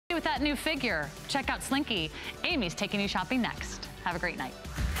With that new figure, check out Slinky. Amy's taking you shopping next. Have a great night.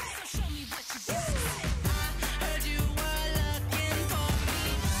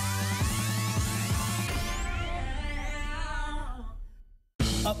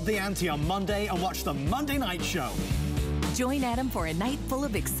 Up the ante on Monday and watch the Monday Night Show. Join Adam for a night full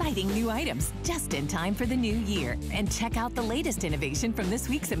of exciting new items, just in time for the new year. And check out the latest innovation from this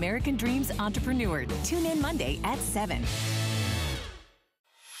week's American Dreams entrepreneur. Tune in Monday at 7.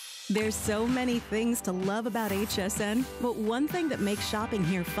 There's so many things to love about HSN, but one thing that makes shopping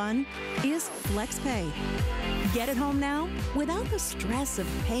here fun is FlexPay. Get it home now without the stress of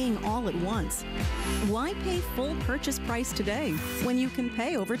paying all at once. Why pay full purchase price today when you can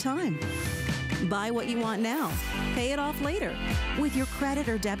pay over time? Buy what you want now, pay it off later with your credit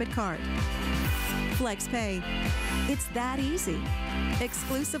or debit card. FlexPay. It's that easy.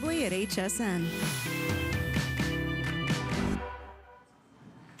 Exclusively at HSN.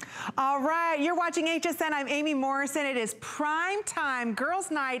 All right, you're watching HSN. I'm Amy Morrison. It is prime time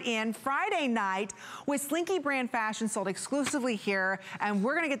girls' night in Friday night with Slinky brand fashion sold exclusively here. And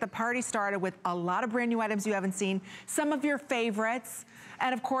we're gonna get the party started with a lot of brand new items you haven't seen, some of your favorites.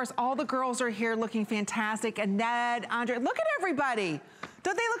 And of course, all the girls are here looking fantastic. And Ned, Andre, look at everybody.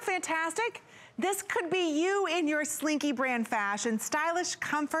 Don't they look fantastic? This could be you in your Slinky brand fashion. Stylish,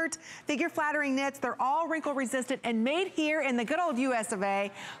 comfort, figure flattering knits. They're all wrinkle resistant and made here in the good old US of A.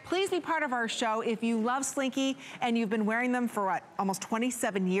 Please be part of our show if you love Slinky and you've been wearing them for what, almost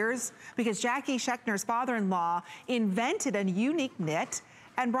 27 years? Because Jackie Schechner's father-in-law invented a unique knit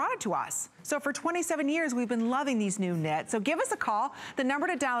and brought it to us. So for 27 years, we've been loving these new knits. So give us a call. The number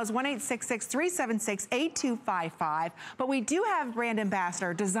to dial is 1-866-376-8255. But we do have brand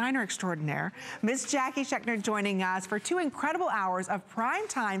ambassador, designer extraordinaire, Miss Jackie Schechner joining us for 2 incredible hours of prime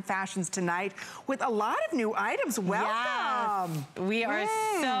time fashions tonight with a lot of new items. Welcome. Yes, we are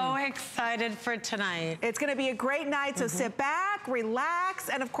so excited for tonight. It's gonna be a great night, so sit back, relax,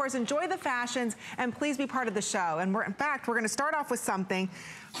 and of course, enjoy the fashions, and please be part of the show. And in fact, we're gonna start off with something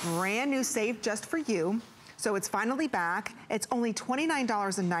brand new, saved just for you. So it's finally back. It's only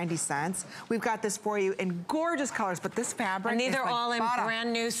 $29.90. We've got this for you in gorgeous colors, but this fabric And these is are like all in butter.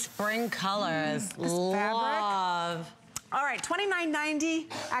 brand new spring colors. This Love. fabric. All right, $29.90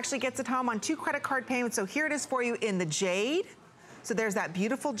 actually gets it home on 2 credit card payments. So here it is for you in the jade. So there's that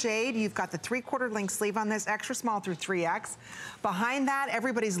beautiful jade. You've got the 3/4 length sleeve on this, extra small through 3X. Behind that,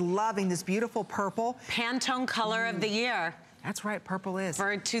 everybody's loving this beautiful purple. Pantone color of the year. That's right, purple is.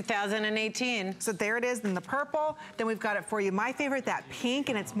 For 2018. So there it is in the purple. Then we've got it for you. My favorite, that pink,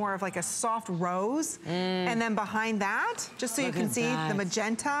 and it's more of like a soft rose. And then behind that, just so you can see the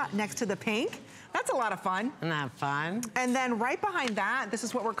magenta next to the pink. That's a lot of fun. Isn't that fun? And then right behind that, this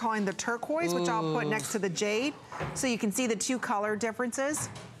is what we're calling the turquoise, which I'll put next to the jade. So you can see the 2 color differences.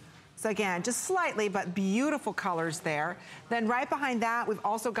 So again, just slightly, but beautiful colors there. Then right behind that, we've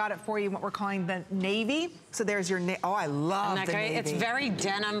also got it for you, what we're calling the navy. So there's your, oh, I love the navy. It's very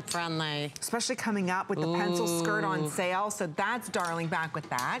denim friendly. Especially coming up with the pencil skirt on sale. So that's darling back with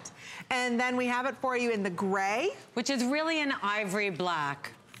that. And then we have it for you in the gray. Which is really an ivory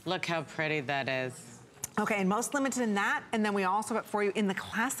black. Look how pretty that is. Okay, and most limited in that. And then we also have it for you in the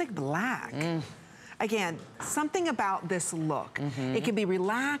classic black. Again, something about this look. It can be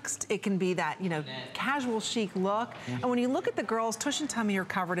relaxed, it can be that, you know, casual chic look. And when you look at the girls, tush and tummy are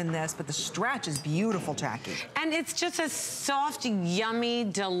covered in this, but the stretch is beautiful, Jackie. And it's just a soft, yummy,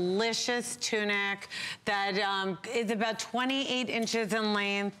 delicious tunic that is about 28 inches in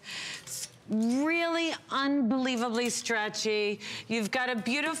length. Really unbelievably stretchy. You've got a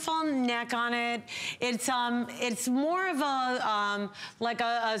beautiful neck on it. It's more of a like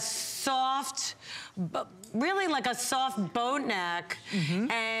a soft, really like a soft boat neck,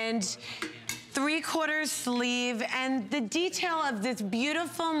 and 3/4 sleeve, and the detail of this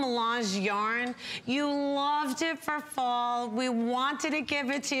beautiful melange yarn. You loved it for fall. We wanted to give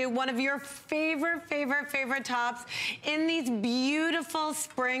it to you. One of your favorite tops in these beautiful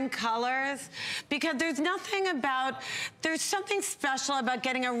spring colors, because there's something special about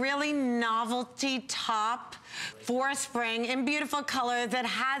getting a really novelty top for spring in beautiful colors that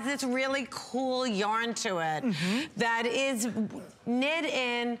has this really cool yarn to it that is knit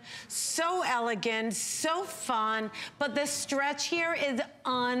in, so elegant, so fun, but the stretch here is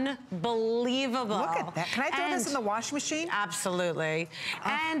unbelievable. Look at that. Can I throw this in the washing machine? Absolutely.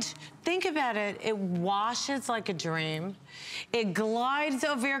 And Think about it. It washes like a dream. It glides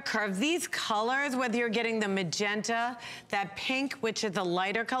over your curves. These colors, whether you're getting the magenta, that pink, which is a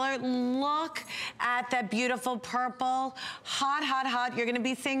lighter color, look at that beautiful purple. Hot, hot, hot. You're gonna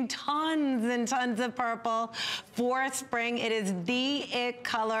be seeing tons and tons of purple for spring. It is the it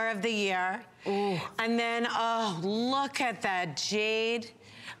color of the year. Ooh. And then, oh, look at that jade.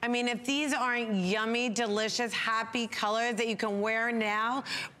 I mean, if these aren't yummy, delicious, happy colors that you can wear now,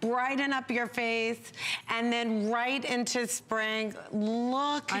 brighten up your face, and then right into spring,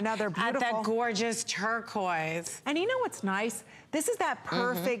 look at that gorgeous turquoise. And you know what's nice? This is that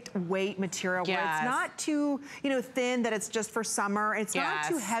perfect weight material where it's not too, thin that it's just for summer. It's not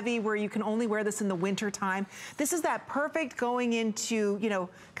too heavy where you can only wear this in the winter time. This is that perfect going into,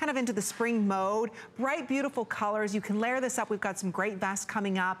 kind of into the spring mode. Bright, beautiful colors. You can layer this up. We've got some great vests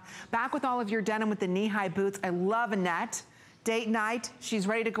coming up. Back with all of your denim with the knee-high boots. I love Annette. Date night, she's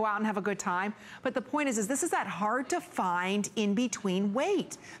ready to go out and have a good time. But the point is this is that hard to find in between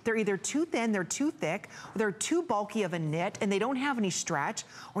weight. They're either too thin, they're too thick, or they're too bulky of a knit and they don't have any stretch,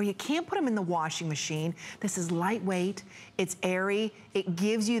 or you can't put them in the washing machine. This is lightweight, it's airy, it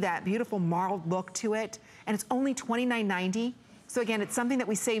gives you that beautiful marled look to it, and it's only $29.90. So again, it's something that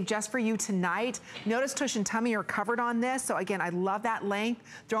we saved just for you tonight. Notice tush and tummy are covered on this. So again, I love that length.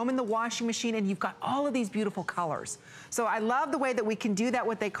 Throw them in the washing machine and you've got all of these beautiful colors. So I love the way that we can do that,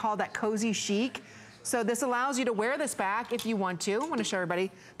 what they call that cozy chic. So this allows you to wear this back if you want to. I want to show everybody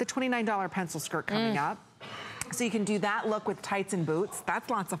the $29 pencil skirt coming up. So you can do that look with tights and boots. That's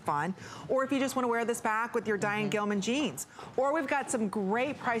lots of fun. Or if you just want to wear this back with your Diane Gilman jeans. Or we've got some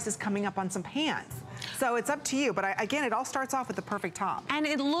great prices coming up on some pants. So it's up to you. But again, it all starts off with the perfect top. And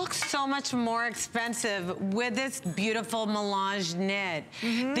it looks so much more expensive with this beautiful melange knit.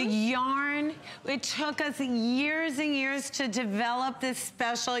 The yarn, it took us years and years to develop this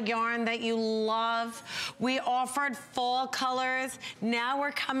special yarn that you love. We offered fall colors. Now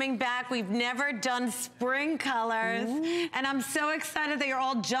we're coming back. We've never done spring colors. And I'm so excited that you're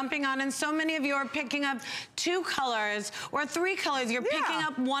all jumping on, and so many of you are picking up 2 colors or 3 colors. You're picking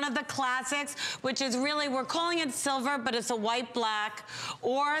up one of the classics, which is really, we're calling it silver, but it's a white black,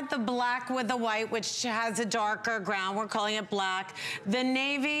 or the black with the white, which has a darker ground. We're calling it black. The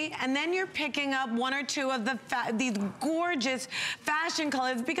navy, and then you're picking up 1 or 2 of these gorgeous fashion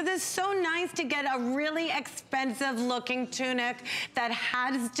colors, because it's so nice to get a really expensive looking tunic that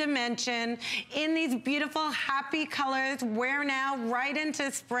has dimension in these beautiful happy colors. Wear now right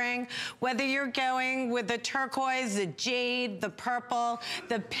into spring, whether you're going with the turquoise, the jade, the purple,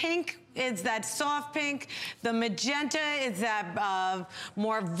 the pink is that soft pink. The magenta is that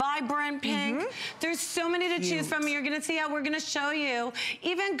more vibrant pink. There's so many to choose from. You're gonna see how we're gonna show you,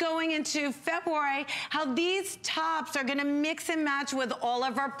 even going into February, how these tops are gonna mix and match with all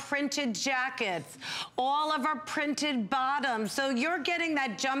of our printed jackets, all of our printed bottoms. So you're getting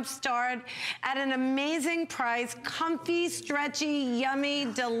that jump start at an amazing price, comfy, stretchy, yummy,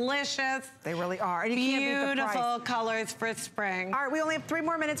 delicious. They really are. And you beautiful can't beat the price. Colors for spring. All right, we only have 3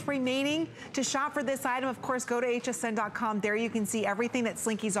 more minutes remaining to shop for this item. Of course, go to hsn.com. There you can see everything that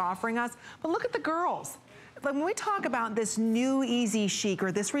Slinky's offering us. But look at the girls. When we talk about this new easy chic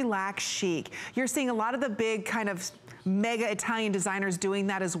or this relaxed chic, you're seeing a lot of the big kind of mega Italian designers doing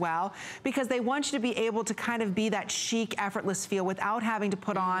that as well, because they want you to be able to kind of be that chic, effortless feel without having to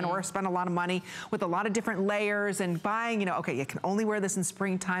put on or spend a lot of money with a lot of different layers and buying, okay, you can only wear this in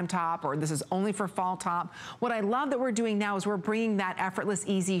springtime top, or this is only for fall top. What I love that we're doing now is we're bringing that effortless,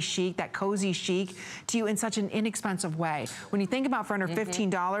 easy chic, that cozy chic to you in such an inexpensive way. When you think about for under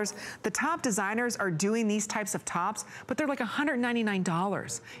 $15, the top designers are doing these types of tops, but they're like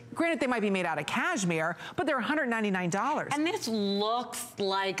 $199. Granted, they might be made out of cashmere, but they're $199. And this looks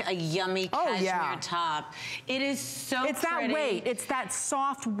like a yummy cashmere top. It is so pretty. It's that weight. It's that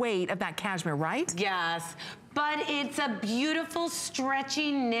soft weight of that cashmere, right? Yes. But it's a beautiful,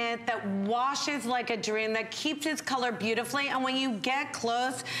 stretchy knit that washes like a dream, that keeps its color beautifully. And when you get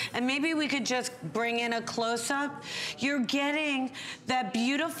close, and maybe we could just bring in a close-up, you're getting that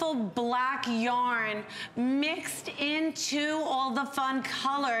beautiful black yarn mixed into all the fun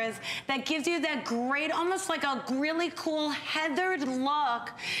colors that gives you that great, almost like a really cool heathered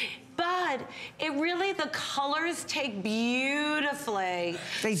look. But it really, the colors take beautifully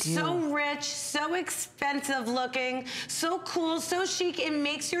They do. So rich, so expensive looking, so cool, so chic. It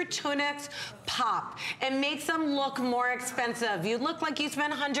makes your tunics pop. It makes them look more expensive. You look like you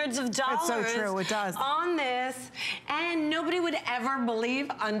spent hundreds of dollars. It's so true, it does. On this, and nobody would ever believe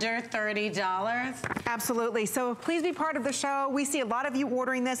under $30. Absolutely. So please be part of the show. We see a lot of you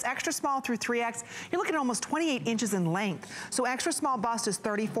ordering this extra small through 3X. You're looking at almost 28 inches in length. So extra small bust is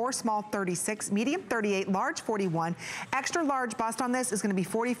 34, small 36, medium 38, large 41. Extra large bust on this is going to be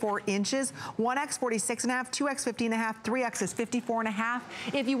 44 inches. 1X 46 and a half, 2X 50 and a half, 3X is 54 and a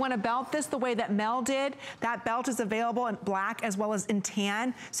half. If you want to belt this the way that Mel did, that belt is available in black as well as in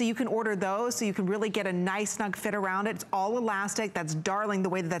tan. So you can order those so you can really get a nice snug fit around it. It's all elastic. That's darling the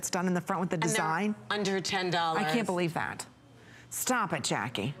way that that's done in the front with the design. Under $10. I can't believe that. Stop it,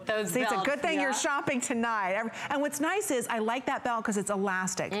 Jackie. Those See, it's a belts, good thing yeah. you're shopping tonight. And what's nice is I like that belt because it's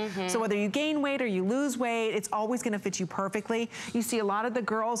elastic. So whether you gain weight or you lose weight, it's always gonna fit you perfectly. You see a lot of the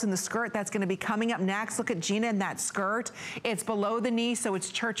girls in the skirt that's gonna be coming up next. Look at Gina in that skirt. It's below the knee, so it's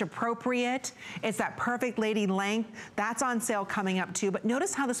church appropriate. It's that perfect lady length. That's on sale coming up too. But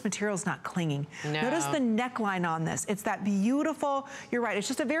notice how this material is not clinging. No. Notice the neckline on this. It's that beautiful, you're right, it's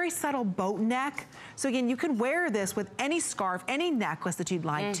just a very subtle boat neck. So again, you can wear this with any scarf, any necklace that you'd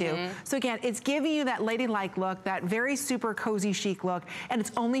like to. So again, it's giving you that ladylike look, that very super cozy chic look, and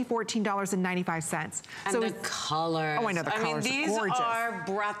it's only $14.95. And so the colors. Oh, I know, the colors mean, these are gorgeous. are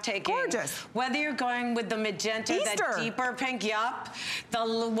breathtaking. Gorgeous. Whether you're going with the magenta, Easter. that deeper pink,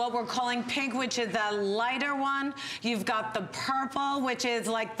 what we're calling pink, which is the lighter one. You've got the purple, which is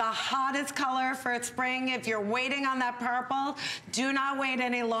like the hottest color for spring. If you're waiting on that purple, do not wait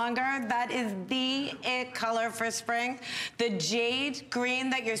any longer. That is the it color for spring. The jade green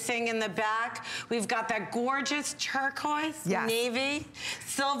that you're seeing in the back. We've got that gorgeous turquoise, navy,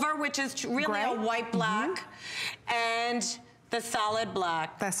 silver, which is really Gray. a white black, and the solid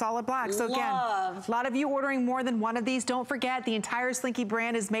black. That solid black. So again, a lot of you ordering more than one of these. Don't forget, the entire Slinky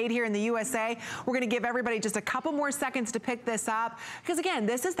brand is made here in the USA. We're gonna give everybody just a couple more seconds to pick this up. Because again,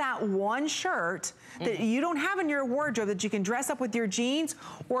 this is that one shirt that you don't have in your wardrobe that you can dress up with your jeans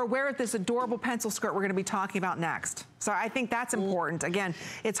or wear with this adorable pencil skirt we're gonna be talking about next. So I think that's important. Again,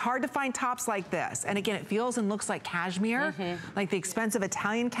 it's hard to find tops like this. And again, it feels and looks like cashmere, like the expensive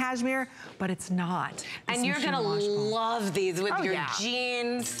Italian cashmere, but it's not. And you're gonna love these with your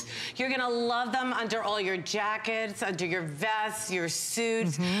jeans. You're gonna love them under all your jackets, under your vests, your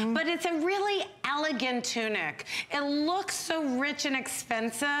suits. But it's a really elegant tunic. It looks so rich and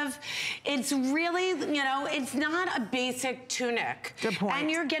expensive. It's really, you know, it's not a basic tunic. Good point.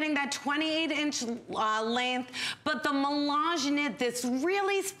 And you're getting that 28-inch length, but the melange knit, this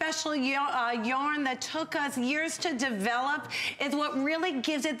really special yarn that took us years to develop, is what really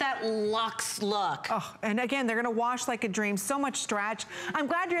gives it that luxe look. Oh, and again, they're gonna wash like a dream. So much stretch. I'm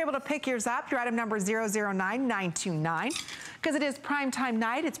glad you're able to pick yours up. Your item number is 009929. Because it is primetime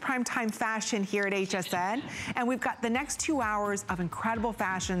night, it's primetime fashion here at HSN. And we've got the next 2 hours of incredible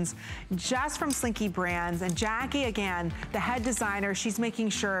fashions just from Slinky Brands. And Jackie, again, the head designer, she's making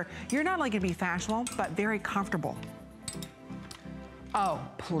sure you're not only gonna be fashionable, but very comfortable. Oh,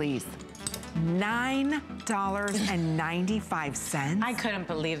 please. $9.95. I couldn't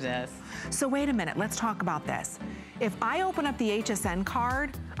believe this. So wait a minute, let's talk about this. If I open up the HSN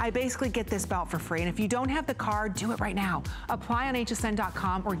card, I basically get this belt for free. And if you don't have the card, do it right now. Apply on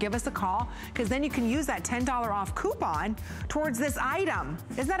hsn.com or give us a call, because then you can use that $10 off coupon towards this item.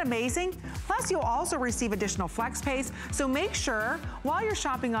 Isn't that amazing? Plus, you'll also receive additional flex pays. So make sure while you're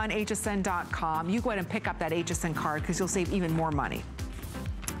shopping on hsn.com, you go ahead and pick up that HSN card because you'll save even more money.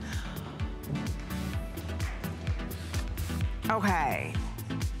 Okay.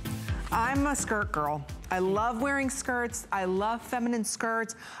 I'm a skirt girl. I love wearing skirts. I love feminine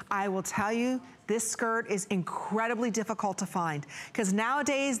skirts. I will tell you, this skirt is incredibly difficult to find because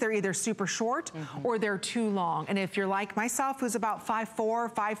nowadays they're either super short or they're too long. And if you're like myself, who's about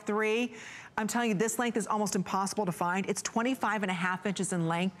 5'4", 5'3", I'm telling you, this length is almost impossible to find. It's 25.5 inches in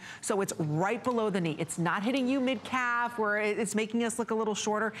length, so it's right below the knee. It's not hitting you mid-calf where it's making us look a little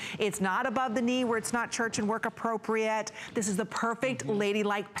shorter. It's not above the knee where it's not church and work appropriate. This is the perfect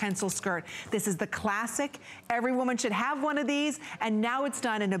ladylike pencil skirt. This is the classic. Every woman should have one of these, and now it's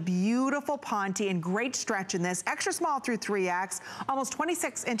done in a beautiful ponte and great stretch in this. Extra small through 3X, almost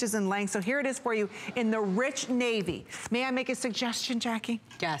 26 inches in length. So here it is for you in the rich navy. May I make a suggestion, Jackie?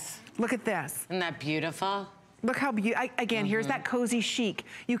 Yes. Look at this. Isn't that beautiful? Look how beautiful, again, here's that cozy chic.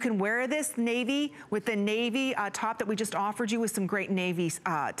 You can wear this navy with the navy top that we just offered you with some great navy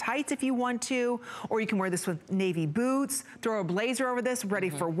tights if you want to, or you can wear this with navy boots, throw a blazer over this, ready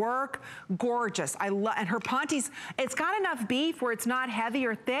for work. Gorgeous, I love, and her panties, it's got enough beef where it's not heavy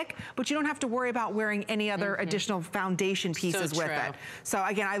or thick, but you don't have to worry about wearing any other additional foundation pieces with it. So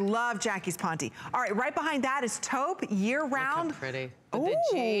again, I love Jackie's panty. All right, right behind that is taupe, year round. Look how pretty. Oh, the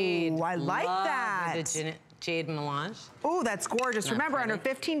jade. I like that. The jade melange. Oh, that's gorgeous. Not remember, pretty.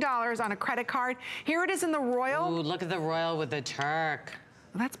 under $15 on a credit card. Here it is in the royal. Ooh, look at the royal with the Turk.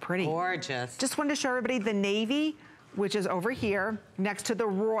 Oh, that's pretty. Gorgeous. Just wanted to show everybody the navy, which is over here, next to the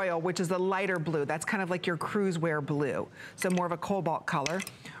royal, which is the lighter blue. That's kind of like your cruise wear blue. So more of a cobalt color.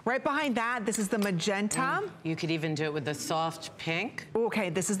 Right behind that, this is the magenta. You could even do it with the soft pink. Okay,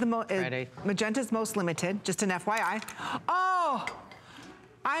 this is the magenta's most limited, just an FYI. Oh!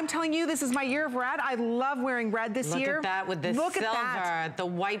 I'm telling you, this is my year of red. I love wearing red this year. Look at that with the silver, the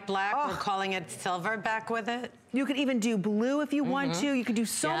white black. We're calling it silver back with it. You could even do blue if you want to. You could do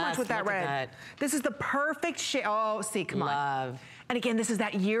so much with that red. That. This is the perfect shade. Oh, see, come on. And again, this is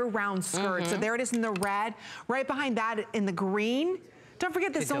that year-round skirt. So there it is in the red. Right behind that in the green. Don't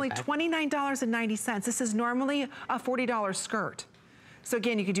forget, this is only $29.90. This is normally a $40 skirt. So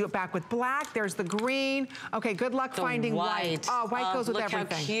again, you could do it back with black. There's the green. Okay, good luck finding white. Oh, white goes with everything.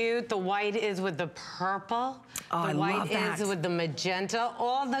 Look how cute. The white is with the purple. Oh, the white is with the magenta.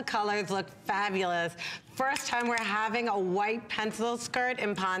 All the colors look fabulous. First time we're having a white pencil skirt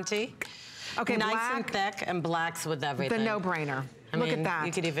in Ponte. Okay, nice black. and thick, and blacks with everything. The no-brainer. Look at that.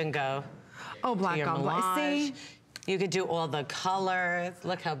 You could even go. Oh, black on black. See? You could do all the colors.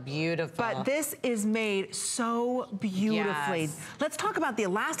 Look how beautiful. But this is made so beautifully. Yes. Let's talk about the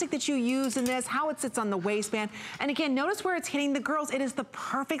elastic that you use in this, how it sits on the waistband. And again, notice where it's hitting the girls. It is the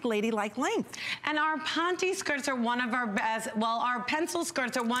perfect ladylike length. And our Ponte skirts are one of our best, well, our pencil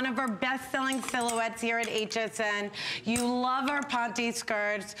skirts are one of our best-selling silhouettes here at HSN. You love our Ponte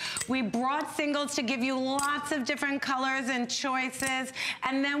skirts. We brought singles to give you lots of different colors and choices.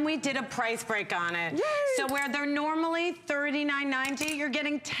 And then we did a price break on it. Yay. So where they're normally $39.90, you're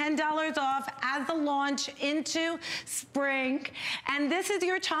getting $10 off as a launch into spring. And this is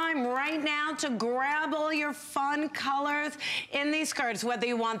your time right now to grab all your fun colors in these skirts, whether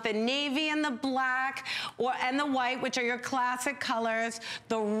you want the navy and the black and the white, which are your classic colors,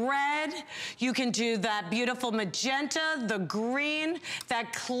 the red, you can do that beautiful magenta, the green,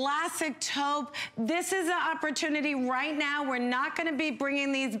 that classic taupe. This is the opportunity right now. We're not gonna be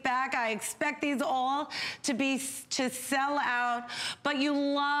bringing these back. I expect these all to sell out, but you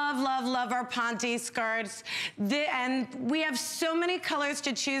love, love, love our Ponte skirts. And we have so many colors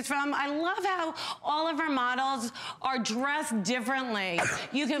to choose from. I love how all of our models are dressed differently.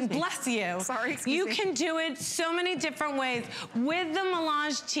 You can, bless you. Sorry, you can do it so many different ways. With the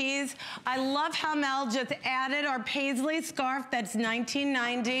melange tees, I love how Mel just added our paisley scarf that's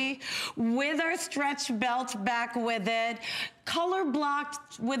 $19.90 with our stretch belt back with it. Color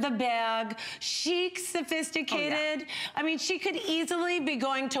blocked with a bag, chic, sophisticated. I mean, she could easily be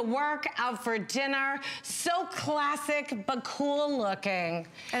going to work, out for dinner. So classic, but cool looking.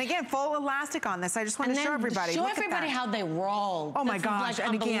 And again, full elastic on this. I just want to show everybody. Show everybody how they roll. Oh my gosh, like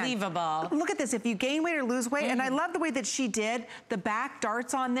and unbelievable. Again, look at this. If you gain weight or lose weight, and I love the way that she did the back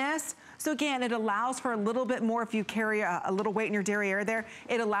darts on this. So again, it allows for a little bit more, if you carry a little weight in your derriere there,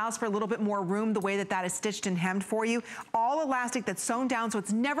 it allows for a little bit more room the way that that is stitched and hemmed for you. All elastic that's sewn down, so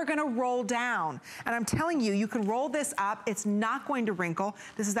it's never gonna roll down. And I'm telling you, you can roll this up, it's not going to wrinkle.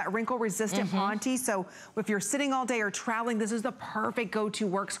 This is that wrinkle resistant Ponte, so if you're sitting all day or traveling, this is the perfect go-to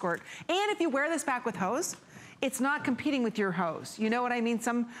work skirt. And if you wear this back with hose, it's not competing with your hose. You know what I mean?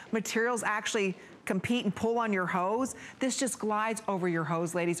 Some materials actually compete and pull on your hose. This just glides over your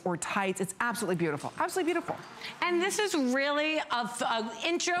hose, ladies, or tights. It's absolutely beautiful. Absolutely beautiful. And this is really a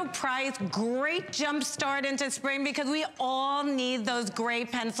intro price, great jump start into spring because we all need those gray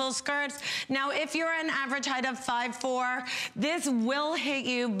pencil skirts. Now, if you're an average height of 5'4", this will hit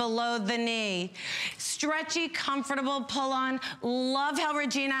you below the knee. Stretchy, comfortable pull-on. Love how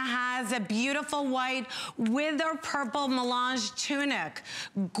Regina has a beautiful white with our purple melange tunic.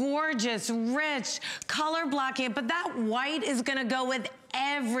 Gorgeous, rich, color blocking, but that white is gonna go with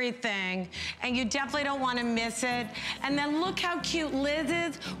everything, and you definitely don't want to miss it. And then look how cute Liz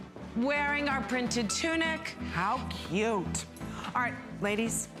is wearing our printed tunic. How cute. All right,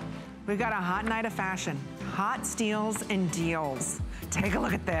 ladies, we've got a hot night of fashion. Hot steals and deals. Take a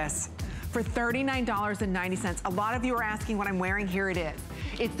look at this. For $39.90, a lot of you are asking what I'm wearing. Here it is.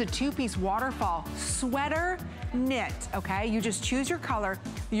 It's the two-piece waterfall sweater knit, okay? You just choose your color.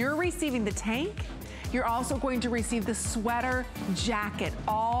 You're receiving the tank You're also going to receive the sweater jacket,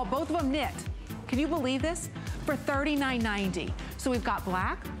 both of them knit. Can you believe this? For $39.90. So we've got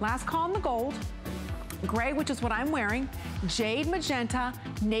black, last call in the gold, gray, which is what I'm wearing, jade magenta,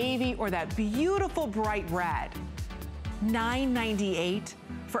 navy, or that beautiful bright red. $9.98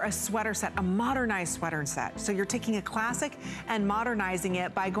 for a sweater set, a modernized sweater set. So you're taking a classic and modernizing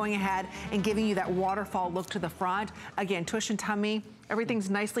it by going ahead and giving you that waterfall look to the front. Again, tush and tummy, everything's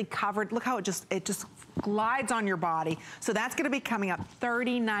nicely covered. Look how it just glides on your body. So that's gonna be coming up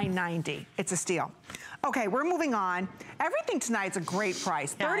 $39.90. It's a steal. Okay, we're moving on. Everything tonight's a great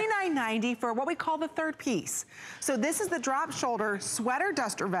price. $39.90 for what we call the third piece. So this is the drop shoulder sweater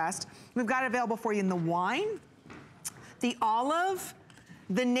duster vest. We've got it available for you in the wine, the olive,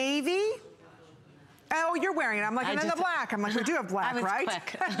 the navy. Oh, you're wearing it. I'm like, and then the black. I'm like, we do have black, right?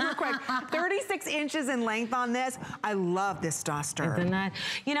 Quick. Real quick. 36 inches in length on this. I love this duster. Isn't that?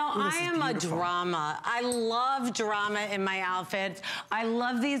 You know, I am a drama. I love drama in my outfits. I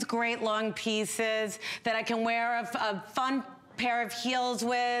love these great long pieces that I can wear a fun pair of heels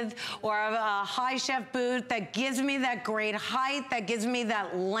with, or a high chef boot that gives me that great height, that gives me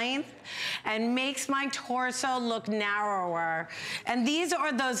that length, and makes my torso look narrower. And these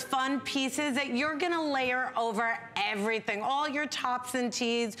are those fun pieces that you're gonna layer over everything, all your tops and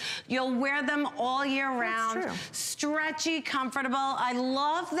tees. You'll wear them all year round. That's true. Stretchy, comfortable. I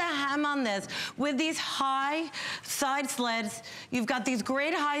love the hem on this with these high side slits. You've got these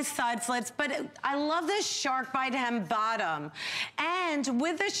great high side slits, but I love this shark bite hem bottom. And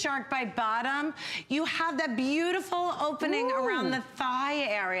with the shark bite bottom, you have that beautiful opening around the thigh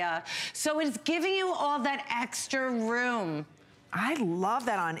area. So it's giving you all that extra room. I love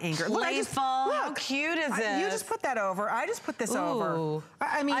that on Inger. Playful. How cute is this? You just put that over. I just put this over.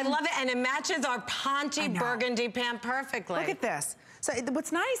 I mean, I love it, and it matches our ponty burgundy pant perfectly. Look at this. So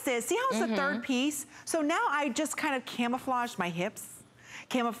what's nice is, see how it's the third piece? So now I just kind of camouflaged my hips,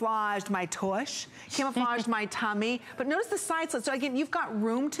 camouflaged my tush, camouflaged my tummy, but notice the side slit. So again, you've got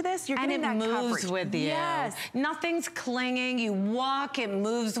room to this. You're getting that coverage. And it moves with you. Yes. Nothing's clinging. You walk, it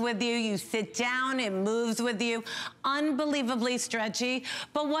moves with you. You sit down, it moves with you. Unbelievably stretchy.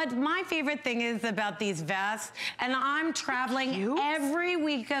 But what my favorite thing is about these vests, and I'm traveling every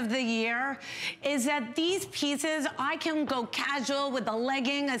week of the year, is that these pieces, I can go casual with a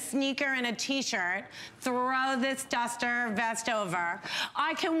legging, a sneaker, and a t-shirt, throw this duster vest over.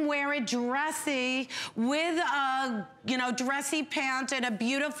 I can wear it dressy with a, dressy pant and a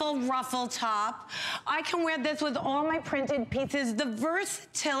beautiful ruffle top. I can wear this with all my printed pieces. The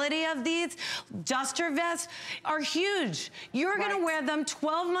versatility of these duster vests are huge. You're gonna wear them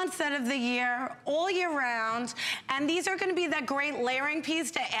 12 months out of the year, all year round, and these are gonna be that great layering piece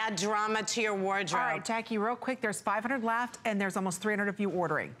to add drama to your wardrobe. All right, Jackie, real quick, there's 500 left, and there's almost 300 of you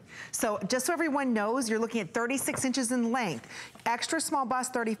ordering. So just so everyone knows, you're looking at 36 inches in length. Extra small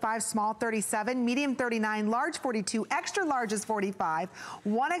bust 35, small 37, medium 39, large 42, extra large is 45,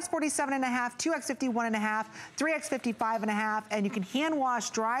 1X 47.5, 2X 51.5, 3X 55.5, and you can hand wash,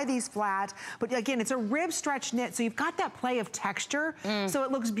 dry these flat. But again, it's a rib stretch knit, so you've got that play of texture. So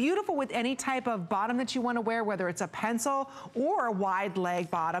it looks beautiful with any type of bottom that you want to wear, whether it's a pencil or a wide leg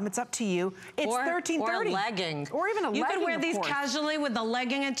bottom. It's up to you. It's $13.30. Or a legging. Or even a legging, You could wear these casually with a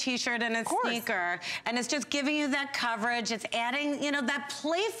legging, a t-shirt, and a sneaker. And it's just giving you that coverage. It's adding, that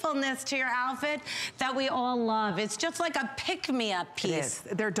playfulness to your outfit that we all love. It's just like a pick-me-up piece. It is.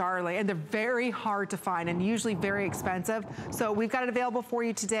 They're darling, and they're very hard to find and usually very expensive. So we've got it available for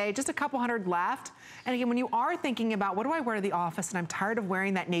you today. Just a couple hundred left. And again, when you are thinking about what do I wear to the office, and I'm tired of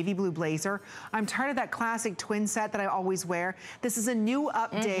wearing that navy blue blazer, I'm tired of that classic twin set that I always wear. This is a new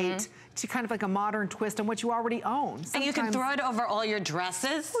update to kind of like a modern twist on what you already own. And you can throw it over all your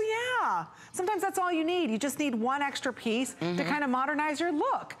dresses. Oh yeah. Sometimes that's all you need. You just need one extra piece to kind of modernize your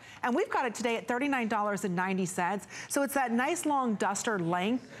look. And we've got it today at $39.90. So it's that nice long duster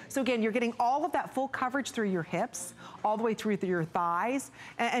length. So again, you're getting all of that full coverage through your hips, all the way through your thighs.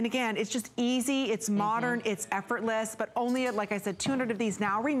 And again, it's just easy, it's modern, it's effortless, but only at, like I said, 200 of these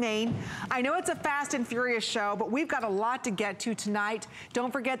now remain. I know it's a fast and furious show, but we've got a lot to get to tonight.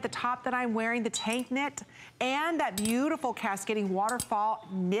 Don't forget the top that I'm wearing, the tank knit, and that beautiful cascading waterfall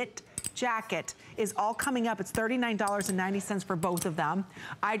knit jacket is all coming up. It's $39.90 for both of them.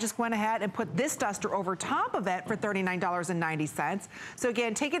 I just went ahead and put this duster over top of it for $39.90. So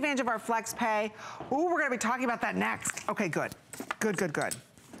again, take advantage of our flex pay. Ooh, we're gonna be talking about that next. Okay, good. Good, good, good.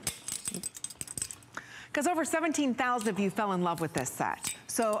 Because over 17,000 of you fell in love with this set.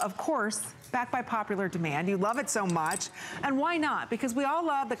 So of course, backed by popular demand, you love it so much. And why not? Because we all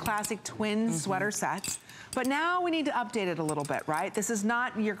love the classic twin sweater sets. But now we need to update it a little bit, right? This is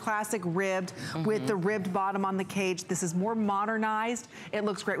not your classic ribbed with the ribbed bottom on the cage. This is more modernized. It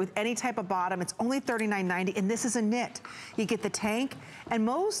looks great with any type of bottom. It's only $39.90, and this is a knit. You get the tank, and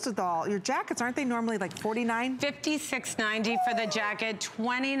most of all, your jackets, aren't they normally like $49? $56.90 for the jacket,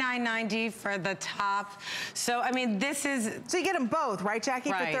 $29.90 for the top. So, I mean, this is... So you get them both, right,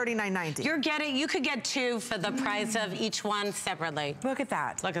 Jackie, right. for $39.90? You could get two for the price of each one separately. Look at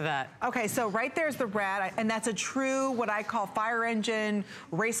that. Look at that. Okay, so right there's the red, and that's a true, what I call fire engine,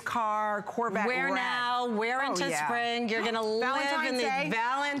 race car, Corvette wear red. Now, wear into spring. You're gonna live in the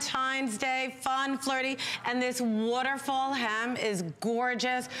Valentine's Day, fun, flirty, and this waterfall hem is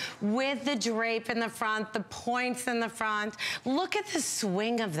gorgeous with the drape in the front, the points in the front. Look at the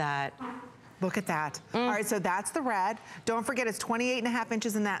swing of that. Look at that. All right, so that's the red. Don't forget it's 28.5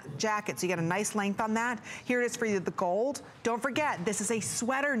 inches in that jacket, so you get a nice length on that. Here it is for you, the gold. Don't forget, this is a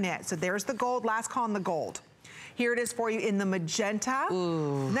sweater knit, so there's the gold, last call on the gold. Here it is for you in the magenta.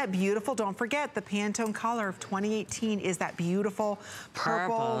 Ooh. Isn't that beautiful? Don't forget the Pantone color of 2018 is that beautiful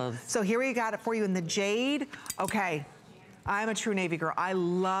purple. So here we got it for you in the jade. Okay. I'm a true navy girl. I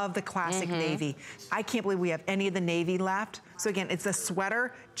love the classic navy. I can't believe we have any of the navy left. So again, it's a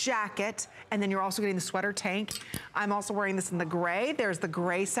sweater jacket, and then you're also getting the sweater tank. I'm also wearing this in the gray. There's the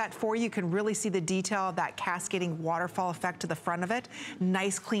gray set for you. You can really see the detail of that cascading waterfall effect to the front of it.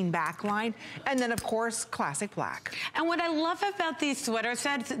 Nice clean back line. And then of course, classic black. And what I love about these sweater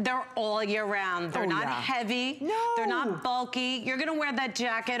sets, they're all year round. They're not heavy. No. They're not bulky. You're gonna wear that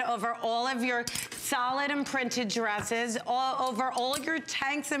jacket over all of your solid and printed dresses, over all your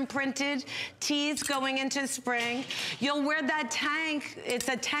tanks and printed tees going into spring. You'll wear that tank, it's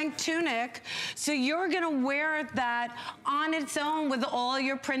a tank tunic, so you're gonna wear that on its own with all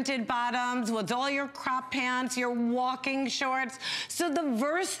your printed bottoms, with all your crop pants, your walking shorts. So the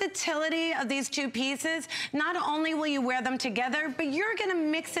versatility of these two pieces, not only will you wear them together, but you're gonna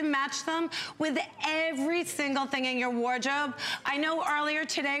mix and match them with every single thing in your wardrobe. I know earlier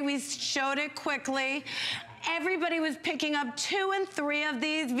today we showed it quickly. Everybody was picking up 2 and 3 of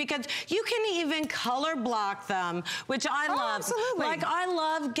these because you can even color block them, which I love. Absolutely. Like I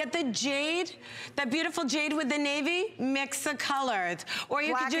love, get the jade, that beautiful jade with the navy, mix the colors. Or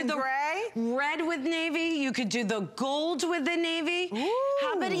you could do the gray, red with navy, you could do the gold with the navy. Ooh.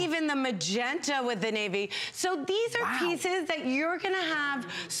 How about even the magenta with the navy? So these are pieces that you're gonna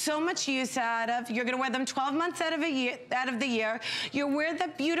have so much use out of. You're gonna wear them 12 months out of the year. You'll wear the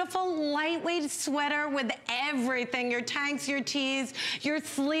beautiful lightweight sweater with everything, your tanks, your tees, your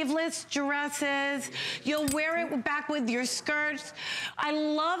sleeveless dresses. You'll wear it back with your skirts. I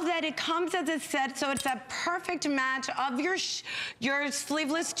love that it comes as a set, so it's a perfect match of your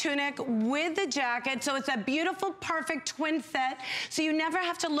sleeveless tunic with the jacket. So it's a beautiful, perfect twin set. So you never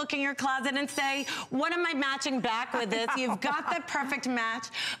have to look in your closet and say, what am I matching back with this? You've got the perfect match.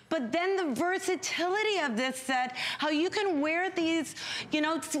 But then the versatility of this set, how you can wear these, you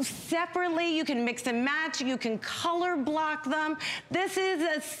know, separately, you can mix and match, you can color block them. This is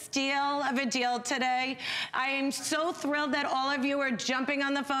a steal of a deal today. I am so thrilled that all of you are jumping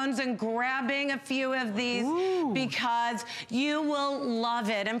on the phones and grabbing a few of these because you will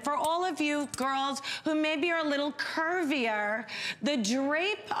love it. And for all of you girls who maybe are a little curvier, the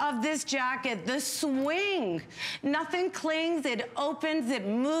drape of this jacket, the swing, nothing clings, it opens, it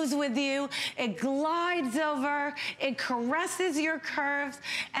moves with you, it glides over, it caresses your curves,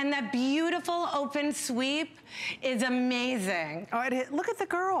 and that beautiful open sweep is amazing. Oh, look at the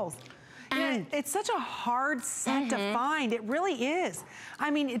girls. And it's such a hard set to find. It really is. I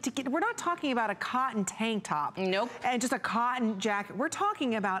mean, we're not talking about a cotton tank top. Nope. And just a cotton jacket. We're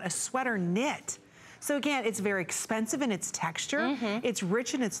talking about a sweater knit. So again, it's very expensive in its texture. It's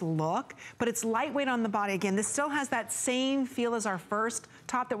rich in its look, but it's lightweight on the body. Again, this still has that same feel as our first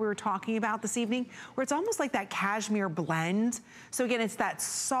top that we were talking about this evening, where it's almost like that cashmere blend. So again, it's that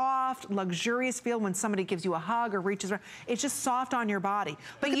soft, luxurious feel when somebody gives you a hug or reaches around. It's just soft on your body.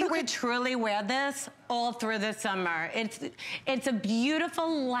 But you could truly wear this all through the summer. It's a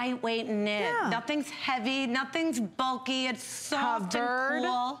beautiful, lightweight knit. Yeah. Nothing's heavy, nothing's bulky. It's soft and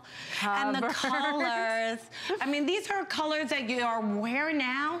cool. And the colors. I mean, these are colors that you are wearing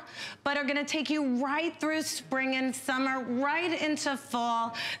now, but are gonna take you right through spring and summer, right into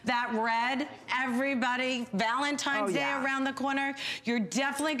fall. That red, everybody, Valentine's Day around the corner, you're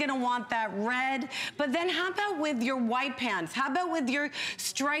definitely gonna want that red. But then how about with your white pants? How about with your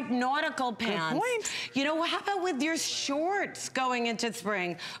striped nautical pants? Good point. You know, how about with your shorts going into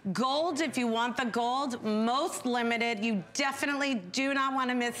spring? Gold, if you want the gold, most limited. You definitely do not want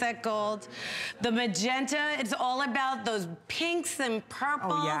to miss that gold. The magenta. It's all about those pinks and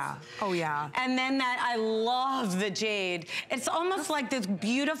purples. Oh, yeah. Oh, yeah. And then I love the jade. It's almost like this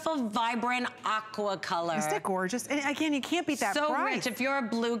beautiful, vibrant aqua color. Isn't it gorgeous? And again, you can't beat that price. So rich. If you're a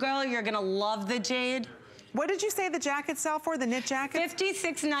blue girl, you're gonna love the jade. What did you say the jacket sell for, the knit jacket?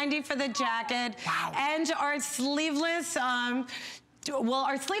 $56.90 for the jacket. Wow. And our sleeveless, well,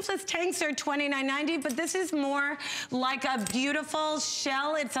 our sleeveless tanks are $29.90, but this is more like a beautiful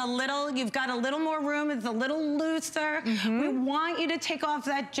shell. It's a little, you've got a little more room. It's a little looser. We want you to take off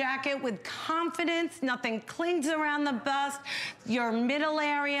that jacket with confidence. Nothing clings around the bust. Your middle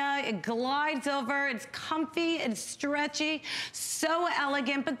area, it glides over. It's comfy, it's stretchy, so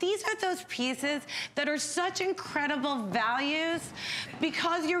elegant. But these are those pieces that are such incredible values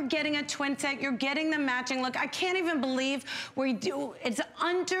because you're getting a twin set, you're getting the matching look. I can't even believe it's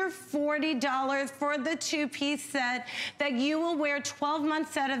under $40 for the two-piece set that you will wear 12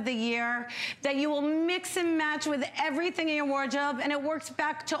 months out of the year, that you will mix and match with everything in your wardrobe, and it works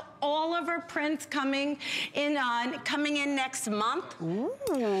back to all of our prints coming in next month. Ooh.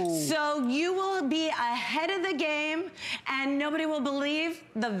 So you will be ahead of the game, and nobody will believe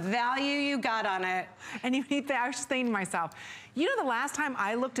the value you got on it. And you need that. I was just thinking to myself, you know, the last time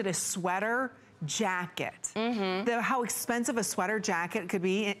I looked at a sweater jacket, how expensive a sweater jacket could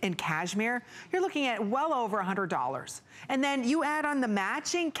be in cashmere, you're looking at well over $100. And then you add on the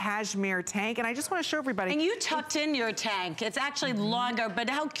matching cashmere tank, and I just want to show everybody. And you tucked in your tank. It's actually longer, but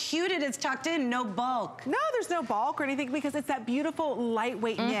how cute it is tucked in, no bulk. No, there's no bulk or anything because it's that beautiful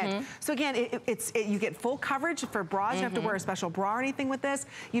lightweight knit. So again, you get full coverage for bras. You don't have to wear a special bra or anything with this.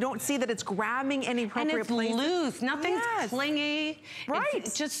 You don't see that it's grabbing any appropriate places. And it's loose, nothing's clingy. Right.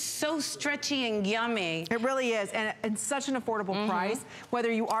 It's just so stretchy and yummy. It really is, and such an affordable price.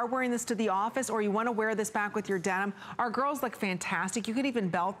 Whether you are wearing this to the office or you want to wear this back with your denim, our girls look fantastic. You could even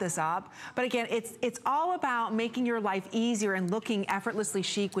belt this up. But again, it's all about making your life easier and looking effortlessly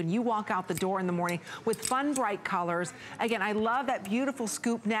chic when you walk out the door in the morning with fun, bright colors. Again, I love that beautiful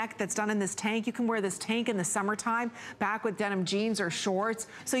scoop neck that's done in this tank. You can wear this tank in the summertime back with denim jeans or shorts.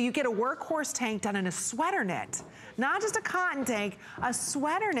 So you get a workhorse tank done in a sweater knit. Not just a cotton tank, a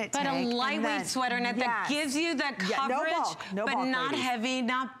sweater knit tank. But a lightweight sweater knit that gives you that coverage, no but bulk, not ladies. Heavy,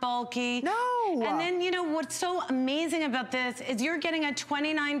 not bulky. No. And then, you know, what's so amazing about this is you're getting a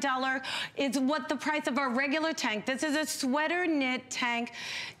 $29, is what the price of our regular tank. This is a sweater knit tank.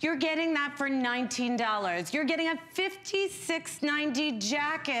 You're getting that for $19. You're getting a $56.90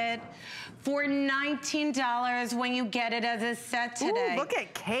 jacket for $19 when you get it as a set today. Ooh, look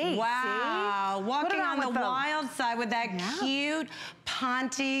at Kate. Wow. See? Walking on the wild side with that cute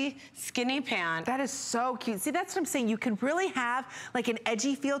Ponte skinny pant. That is so cute. See, that's what I'm saying. You can really have like an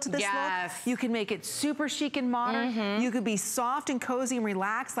edgy feel to this look. You can make it super chic and modern. You could be soft and cozy and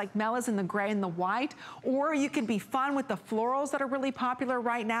relaxed like Mella's in the gray and the white. Or you can be fun with the florals that are really popular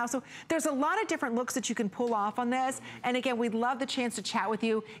right now. So there's a lot of different looks that you can pull off on this. And again, we'd love the chance to chat with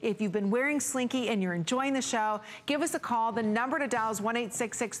you. If you've been wearing Slinky and you're enjoying the show, give us a call. The number to dial is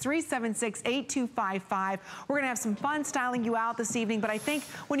 1-866-376-8255. We're gonna have some fun styling you out this evening, but I think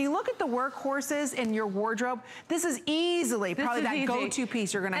when you look at the workhorses in your wardrobe, this is easily probably that go-to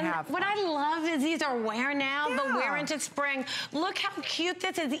piece you're gonna have. What I love is these are wear now, but wear into spring. Look how cute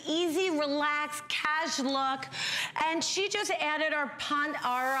this is. Easy, relaxed, cash look. And she just added our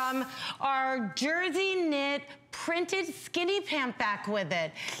jersey knit printed skinny pant back with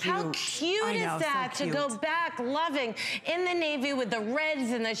it. Cute. How cute is that to go back loving in the navy with the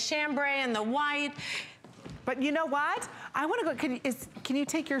reds and the chambray and the white. But you know what? I want to go, can you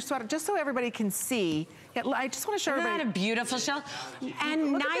take your sweater, just so everybody can see. Yeah, I just want to show everybody. Isn't that a beautiful shell?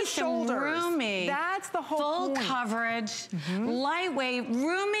 And nice and roomy. That's the whole point. Full coverage, lightweight,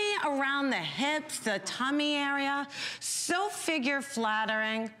 roomy around the hips, the tummy area. So figure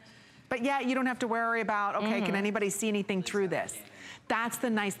flattering. But yeah, you don't have to worry about, okay, can anybody see anything through this? That's the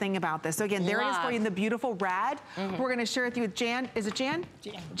nice thing about this. So again, there it is for you in the beautiful red. We're gonna share it with you with Jan. Is it Jan?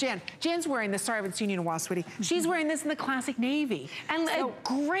 Jan. Jan's wearing this. Sorry, I haven't seen you in a while, sweetie. She's wearing this in the classic navy. And a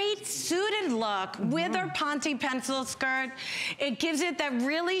great suited look with her Ponte pencil skirt. It gives it that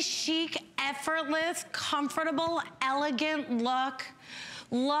really chic, effortless, comfortable, elegant look.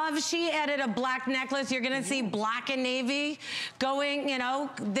 Love, she added a black necklace. You're gonna see black and navy going, you know,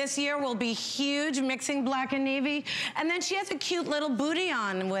 this year will be huge, mixing black and navy. And then she has a cute little booty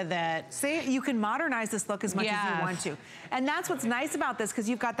on with it. See, you can modernize this look as much as you want to. And that's what's nice about this, because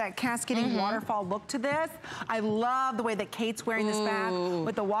you've got that cascading waterfall look to this. I love the way that Kate's wearing this back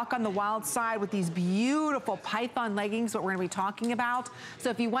with the walk on the wild side with these beautiful python leggings, what we're gonna be talking about. So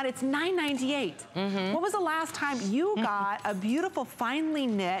if you want, it's $9.98. What was the last time you got a beautiful, finely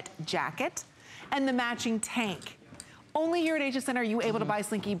knit jacket and the matching tank. Only here at HSN are you able to buy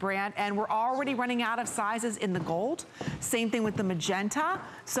Slinky brand, and we're already running out of sizes in the gold. Same thing with the magenta.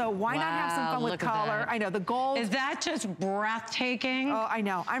 So why not have some fun with color? I know, the gold. Is that just breathtaking? Oh, I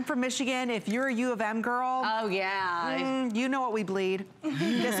know. I'm from Michigan. If you're a U of M girl. Oh, yeah. You know what we bleed.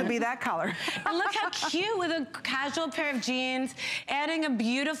 This would be that color. And look how cute with a casual pair of jeans, adding a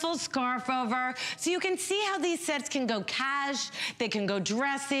beautiful scarf over. So you can see how these sets can go cash, they can go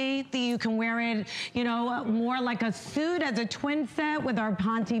dressy, you can wear it, you know, more like a suit as a twin set with our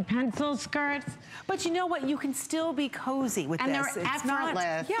Ponte pencil skirts. But you know what? You can still be cozy with this. And they're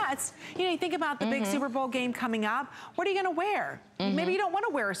effortless. Yeah, it's, you know, you think about the big Super Bowl game coming up. What are you gonna wear? Maybe you don't wanna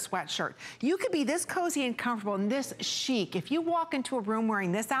wear a sweatshirt. You could be this cozy and comfortable and this chic. If you walk into a room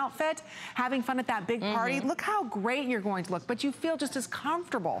wearing this outfit, having fun at that big party, look how great you're going to look, but you feel just as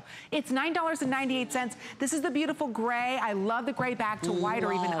comfortable. It's $9.98. This is the beautiful gray. I love the gray back to white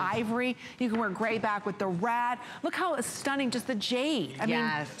or even ivory. You can wear gray back with the red. Look how stunning, just the jade. I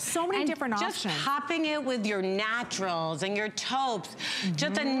mean, so many different options. Just popping it with your naturals and your taupes.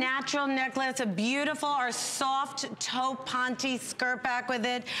 Just a natural necklace, a beautiful or soft taupe Ponte skirt back with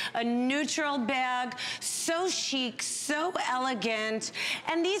it, a neutral bag, so chic, so elegant.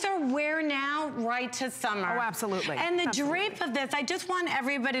 And these are wear now right to summer. Oh, absolutely. And the drape of this, I just want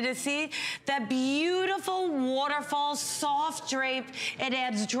everybody to see that beautiful waterfall, soft drape. It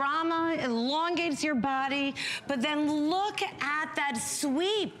adds drama, it elongates your body, but then look at that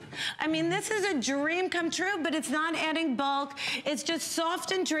sweep. I mean, this is a dream come true, but it's not adding bulk. It's just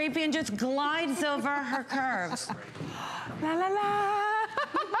soft and drapey and just glides over her curves. La la la.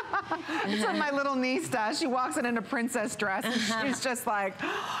 That's what my little niece does. She walks in a princess dress and she's just like,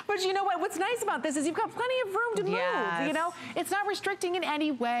 but you know what? What's nice about this is you've got plenty of room to move, you know? It's not restricting in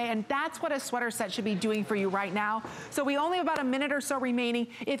any way, and that's what a sweater set should be doing for you right now. So we only have about a minute or so remaining.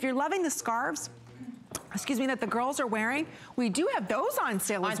 If you're loving the scarves, excuse me, that the girls are wearing, we do have those on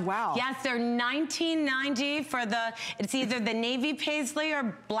sale as well. Yes, they're $19.90 for the, it's either the navy paisley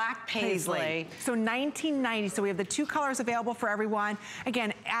or black paisley. So $19.90, so we have the two colors available for everyone.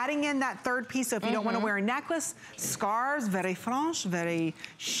 Again, adding in that third piece, so if you don't want to wear a necklace, scarves, very franche, very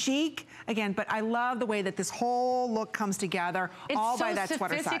chic. Again, but I love the way that this whole look comes together, all by that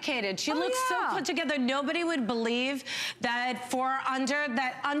sweater set. It's so sophisticated. She looks so put together. Nobody would believe that for under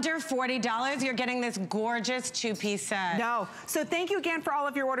 $40, you're getting this gorgeous two-piece set. No. So thank you again for all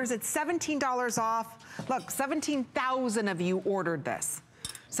of your orders. It's $17 off. Look, 17,000 of you ordered this.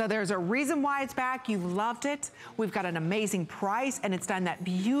 So there's a reason why it's back. You loved it. We've got an amazing price, and it's done that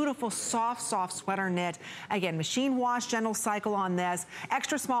beautiful, soft sweater knit. Again, machine wash, gentle cycle on this.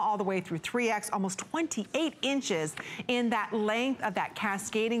 Extra small all the way through 3X, almost 28 inches in that length of that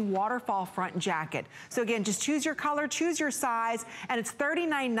cascading waterfall front jacket. So again, just choose your color, choose your size, and it's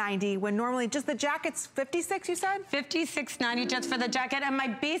 $39.90 when normally just the jacket's $56, you said? $56.90 just for the jacket, and my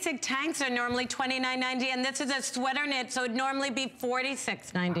basic tanks are normally $29.90, and this is a sweater knit, so it'd normally be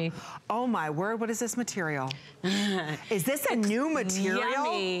 $46.90. Oh my word, what is this material? Is this a new material?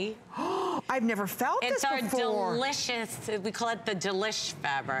 Yummy. I've never felt this before. It's our delicious, we call it the Delish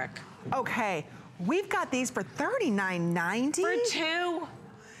fabric. Okay, we've got these for $39.90. For two.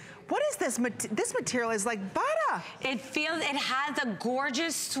 What is this? This material is like butter. It has a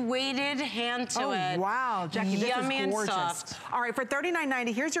gorgeous suede hand to it. Oh, wow, Jackie, this Yummy is gorgeous. And soft. All right, for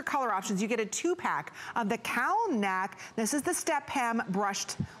 $39.90, here's your color options. You get a 2-pack of the cowl neck. This is the step hem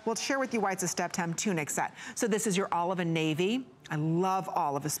brushed. We'll share with you why it's a step hem tunic set. So this is your olive and navy. I love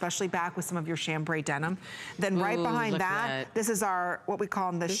olive, especially back with some of your chambray denim. Then right behind that, this is our, what we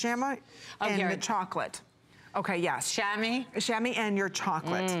call the chamois and the chocolate. Okay, yes. Chamois? Chamois and your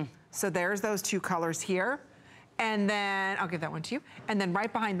chocolate. So there's those two colors here. And then, I'll give that one to you. And then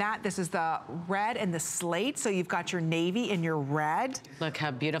right behind that, this is the red and the slate. So you've got your navy and your red. Look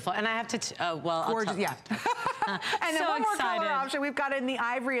how beautiful. And I have to, oh, well, gorgeous, yeah. And then one more color option. We've got it in the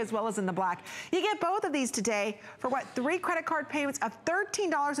ivory as well as in the black. You get both of these today for what, 3 credit card payments of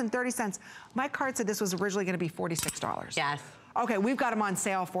 $13.30. My card said this was originally gonna be $46. Yes. Okay, we've got them on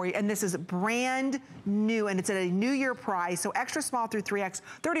sale for you, and this is brand new, and it's at a new year price, so extra small through 3X,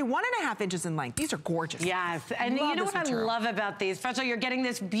 31.5 inches in length. These are gorgeous. Yes, and you know what I love about these? First of all, you're getting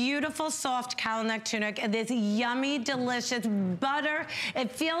this beautiful, soft cowl neck tunic and this yummy, delicious butter.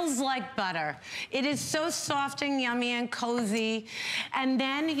 It feels like butter. It is so soft and yummy and cozy. And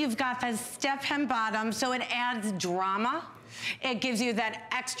then you've got the step hem bottom, so it adds drama. It gives you that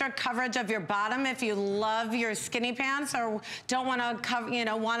extra coverage of your bottom if you love your skinny pants or don't want to cover, you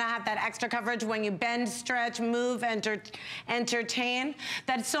know, want to have that extra coverage when you bend, stretch, move, entertain.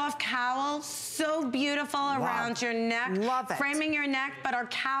 That soft cowl, so beautiful around your neck. Love it. Framing your neck, but our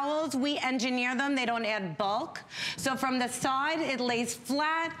cowls, we engineer them. They don't add bulk. So from the side, it lays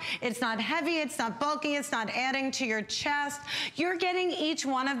flat. It's not heavy. It's not bulky. It's not adding to your chest. You're getting each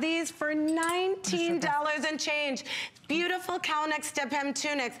one of these for $19 and change. Beautiful cowl neck step hem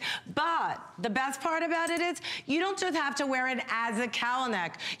tunics. But the best part about it is you don't just have to wear it as a cowl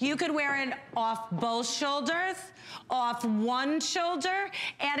neck. You could wear it off both shoulders, off one shoulder,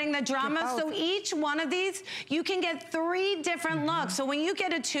 adding the drama. So each one of these, you can get 3 different looks. So when you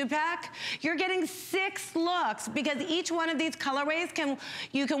get a 2-pack, you're getting 6 looks because each one of these colorways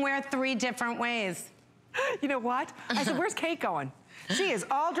you can wear 3 different ways. You know what? I said, where's Kate going? She is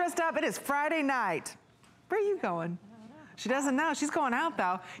all dressed up. It is Friday night. Where are you going? She doesn't know. She's going out,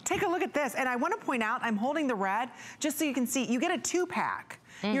 though. Take a look at this. And I want to point out, I'm holding the red just so you can see. You get a 2-pack.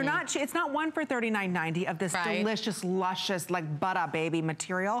 You're not, it's not one for $39.90 of this delicious, luscious, like butter baby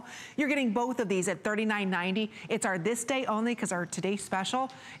material. You're getting both of these at $39.90. It's our this day only because our today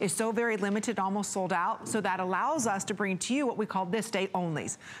special is so very limited, almost sold out. So that allows us to bring to you what we call this day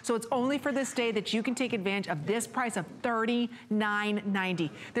onlys. So it's only for this day that you can take advantage of this price of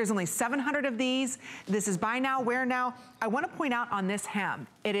 $39.90. There's only 700 of these. This is buy now, wear now. I want to point out on this hem,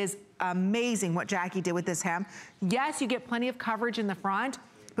 it is amazing what Jackie did with this hem. Yes, you get plenty of coverage in the front,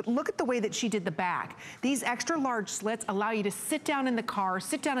 but look at the way that she did the back. These extra large slits allow you to sit down in the car,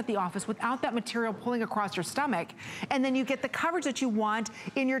 sit down at the office without that material pulling across your stomach. And then you get the coverage that you want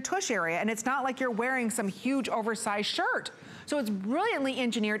in your tush area. And it's not like you're wearing some huge oversized shirt. So it's brilliantly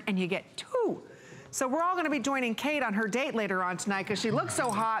engineered and you get 2. So we're all gonna be joining Kate on her date later on tonight because she looks so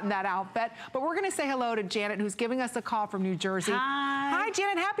hot in that outfit. But we're gonna say hello to Janet, who's giving us a call from New Jersey. Hi. Hi,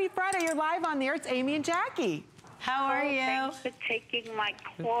 Janet, happy Friday. You're live on the air. It's Amy and Jackie. How are you? Thanks for taking my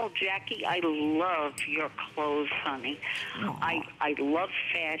call, Jackie. I love your clothes, honey. I love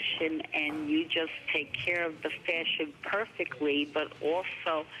fashion, and you just take care of the fashion perfectly, but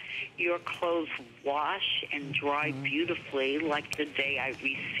also your clothes wash and dry beautifully like the day I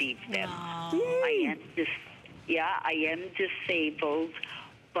received them. I am disabled,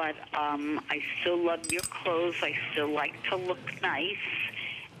 but I still love your clothes. I still like to look nice.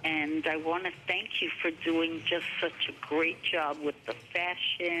 And I want to thank you for doing just such a great job with the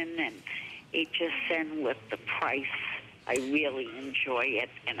fashion and HSN with the price. I really enjoy it,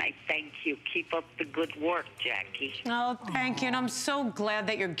 and I thank you. Keep up the good work, Jackie. Oh, thank you, and I'm so glad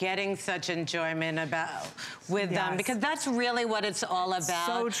that you're getting such enjoyment with them, because that's really what it's all about.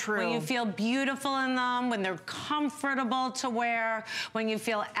 So true. When you feel beautiful in them, when they're comfortable to wear, when you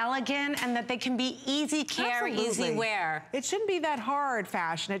feel elegant, and that they can be easy care, easy wear. It shouldn't be that hard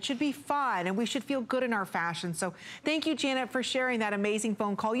fashion. It should be fun, and we should feel good in our fashion. So thank you, Janet, for sharing that amazing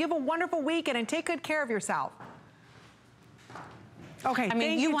phone call. You have a wonderful weekend, and take good care of yourself. Okay, I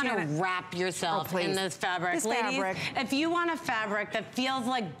mean, you want to wrap yourself in this fabric. This Ladies, fabric. if you want a fabric that feels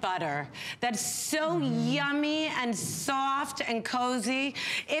like butter, that's so yummy and soft and cozy,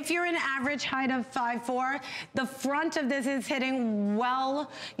 if you're an average height of 5'4", the front of this is hitting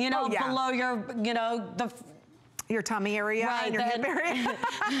well, you know, below your, you know, your tummy area and your hip area.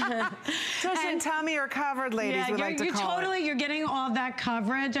 Tush and tummy are covered, ladies, we like to call it. You're getting all that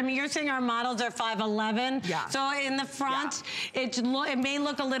coverage. I mean, you're saying our models are 5'11". Yeah. So in the front, it may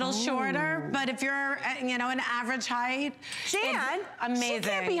look a little shorter, but if you're, you know, an average height, Jan, amazing. She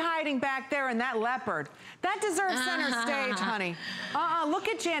can't be hiding back there in that leopard. That deserves center stage, honey. Look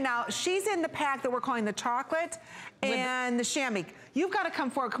at Jan now. She's in the pack that we're calling the chocolate and the chamois. You've got to come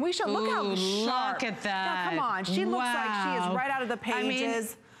forward. Can we show? Look how sharp. Look at that. Now, come on. She looks like she is right out of the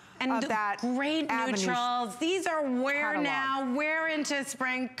pages. Of that great neutrals. These are wear now, wear into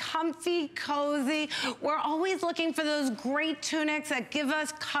spring, comfy, cozy. We're always looking for those great tunics that give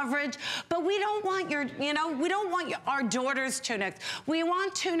us coverage, but we don't want your, you know, we don't want our daughter's tunics. We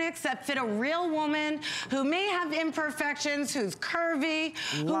want tunics that fit a real woman who may have imperfections, who's curvy,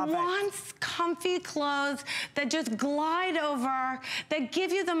 who wants comfy clothes that just glide over, that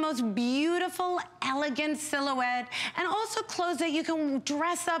give you the most beautiful, elegant silhouette, and also clothes that you can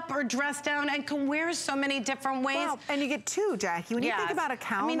dress up or dress down and can wear so many different ways. Wow. And you get 2, Jackie. When you think about a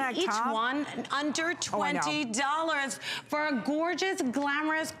cowl neck each top, one under $20 for a gorgeous,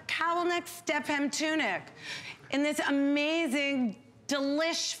 glamorous cowl neck step hem tunic in this amazing,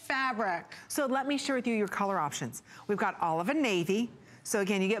 delish fabric. So let me share with you your color options. We've got olive and navy. So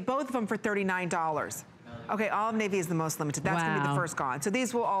again, you get both of them for $39. Okay, olive navy is the most limited. That's gonna be the first gone. So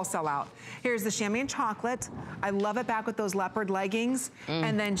these will all sell out. Here's the chamois and chocolate. I love it back with those leopard leggings.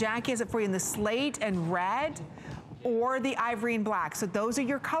 And then Jackie has it for you in the slate and red, or the ivory and black. So those are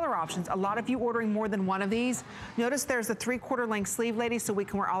your color options. A lot of you ordering more than one of these. Notice there's a 3/4 length sleeve, ladies, so we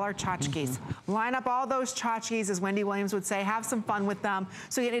can wear all our tchotchkes. Line up all those tchotchkes, as Wendy Williams would say, have some fun with them.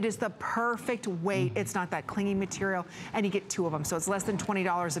 So it is the perfect weight. It's not that clingy material, and you get 2 of them. So it's less than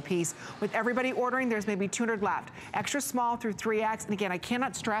 $20 a piece. With everybody ordering, there's maybe 200 left. Extra small through 3X. And again, I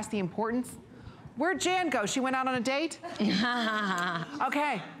cannot stress the importance. Where'd Jan go? She went out on a date?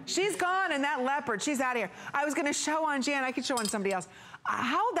 Okay, she's gone, and that leopard, she's out of here. I was gonna show on Jan, I could show on somebody else,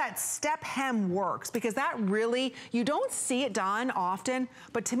 how that step hem works, because that really, you don't see it done often,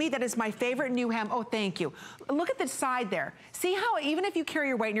 but to me, that is my favorite new hem. Oh, thank you. Look at the side there. See how even if you carry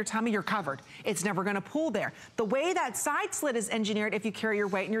your weight in your tummy, you're covered. It's never gonna pull there. The way that side slit is engineered, if you carry your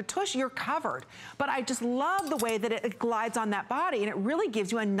weight in your tush, you're covered. But I just love the way that it glides on that body, and it really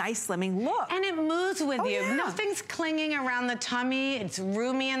gives you a nice slimming look. And it moves with you. Yeah. Nothing's clinging around the tummy. It's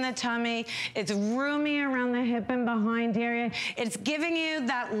roomy in the tummy. It's roomy around the hip and behind area. It's giving you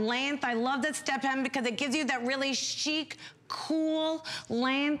that length. I love that step hem because it gives you that really chic, cool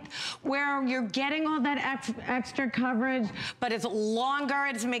length where you're getting all that extra coverage, but it's longer.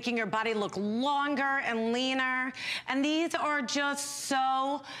 It's making your body look longer and leaner. And these are just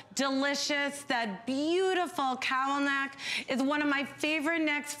so delicious. That beautiful cowl neck is one of my favorite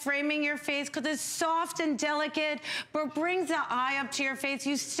necks, framing your face, because it's soft and delicate, but brings the eye up to your face.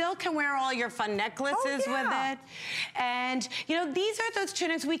 You still can wear all your fun necklaces with it. And you know, these are those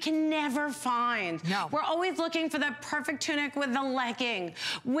tunics we can never find. No. We're always looking for that perfect tunic with the legging,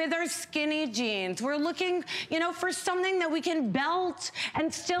 with our skinny jeans. We're looking, you know, for something that we can belt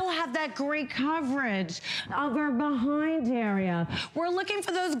and still have that great coverage of our behind area. We're looking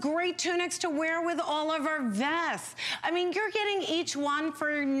for those great tunics to wear with all of our vests. I mean, you're getting each one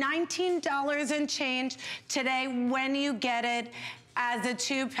for $19 and change today when you get it as a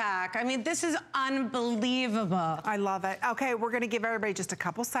 2-pack. I mean, this is unbelievable. I love it. Okay, we're gonna give everybody just a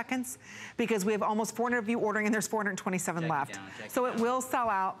couple seconds because we have almost 400 of you ordering and there's 427 left. So it will sell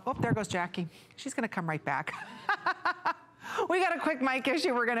out. Oh, there goes Jackie. She's gonna come right back. We got a quick mic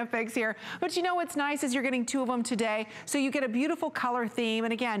issue we're gonna fix here. But you know what's nice is you're getting 2 of them today. So you get a beautiful color theme.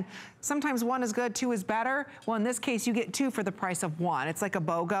 And again, sometimes 1 is good, 2 is better. Well, in this case, you get 2 for the price of 1. It's like a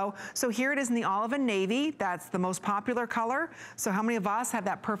BOGO. So here it is in the olive and navy. That's the most popular color. So how many of us have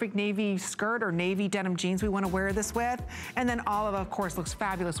that perfect navy skirt or navy denim jeans we wanna wear this with? And then olive, of course, looks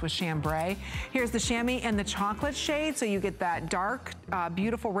fabulous with chambray. Here's the chamois and the chocolate shade. So you get that dark,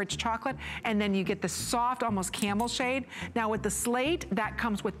 beautiful, rich chocolate. And then you get the soft, almost camel shade. Now with the slate, that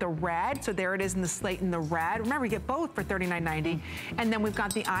comes with the red. So there it is in the slate and the red. Remember, you get both for $39.90. And then we've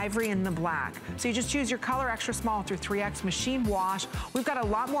got the ivory and the black. So you just choose your color extra small through 3X machine wash. We've got a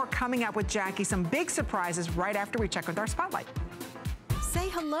lot more coming up with Jackie. Some big surprises right after we check with our spotlight. Say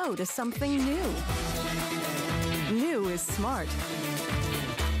hello to something new. New is smart.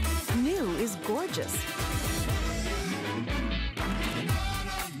 New is gorgeous.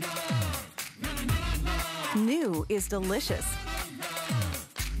 New is delicious.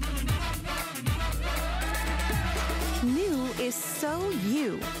 New is so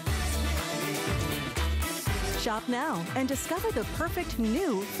you. Shop now and discover the perfect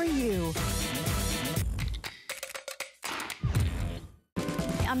new for you.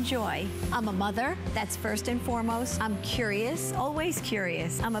 I'm Joy. I'm a mother, that's first and foremost. I'm curious, always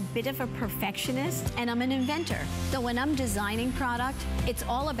curious. I'm a bit of a perfectionist, and I'm an inventor. So when I'm designing product, it's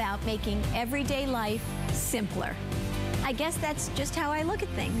all about making everyday life simpler. I guess that's just how I look at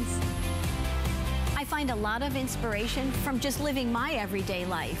things. I find a lot of inspiration from just living my everyday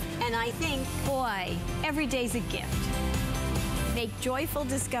life. And I think, boy, every day's a gift. Make joyful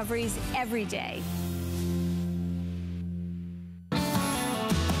discoveries every day.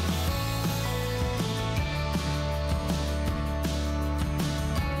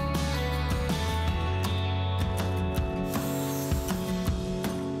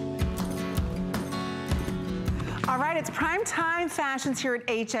 All right, it's prime time fashions here at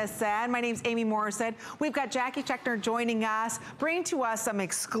HSN. My name's Amy Morrison. We've got Jackie Scheckner joining us, bringing to us some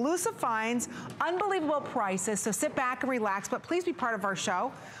exclusive finds, unbelievable prices, so sit back and relax, but please be part of our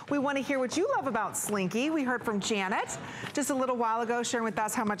show. We want to hear what you love about Slinky. We heard from Janet just a little while ago, sharing with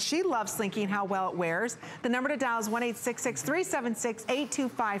us how much she loves Slinky and how well it wears. The number to dial is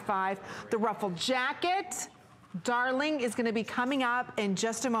 1-866-376-8255. The ruffled jacket, darling, is going to be coming up in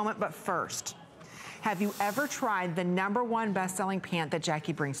just a moment, but first, have you ever tried the #1 best-selling pant that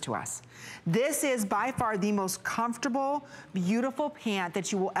Jackie brings to us? This is by far the most comfortable, beautiful pant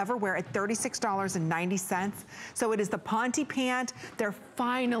that you will ever wear at $36.90. So it is the Ponte pant. They're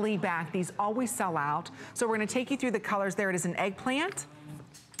finally back. These always sell out. So we're gonna take you through the colors. There it is in eggplant.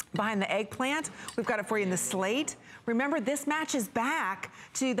 Behind the eggplant, we've got it for you in the slate. Remember, this matches back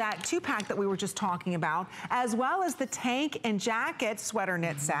to that 2-pack that we were just talking about, as well as the tank and jacket sweater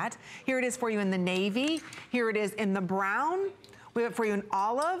knit set. Here it is for you in the navy. Here it is in the brown. We have it for you in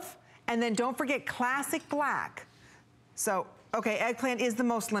olive. And then don't forget classic black. So, okay, eggplant is the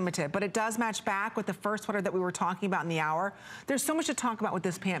most limited, but it does match back with the first sweater that we were talking about in the hour. There's so much to talk about with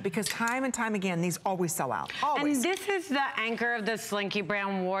this pant because time and time again, these always sell out, always. And this is the anchor of the Slinky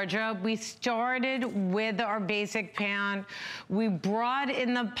brand wardrobe. We started with our basic pant. We brought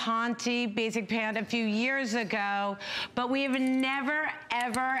in the Ponte basic pant a few years ago, but we have never,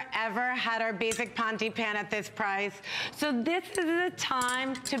 ever, ever had our basic Ponte pant at this price. So this is the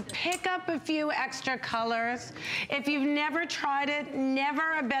time to pick up a few extra colors. If you've never tried it,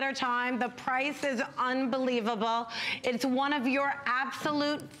 never a better time. The price is unbelievable. It's one of your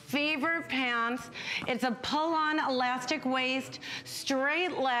absolute favorite pants. It's a pull-on elastic waist,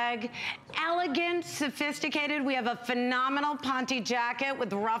 straight leg, elegant, sophisticated. We have a phenomenal Ponte jacket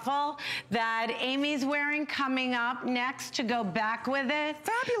with ruffle that Amy's wearing coming up next to go back with it.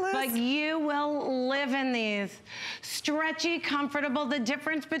 Fabulous. But you will live in these. Stretchy, comfortable. The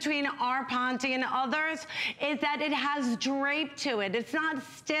difference between our Ponte and others is that it has drape to it. It's not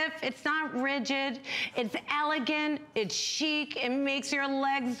stiff, it's not rigid, it's elegant, it's chic, it makes your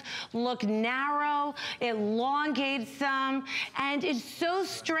legs look narrow, it elongates them, and it's so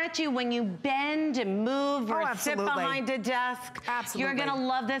stretchy when you bend and move or sit behind a desk. Absolutely. You're gonna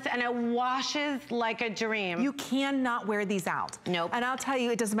love this, and it washes like a dream. You cannot wear these out. Nope. And I'll tell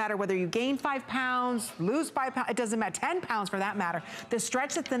you, it doesn't matter whether you gain 5 pounds, lose 5 pounds, it doesn't matter, 10 pounds for that matter. The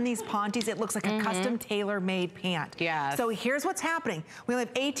stretch that's in these Pontes, it looks like a custom tailor-made pant. Yes. So here's what's happening. We only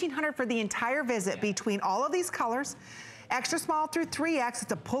have $1,800 for the entire visit between all of these colors. Extra small through 3X.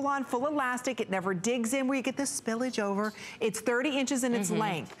 It's a pull-on full elastic. It never digs in where you get this spillage over. It's 30 inches in its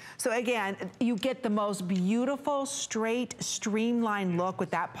length. So again, you get the most beautiful, straight, streamlined look with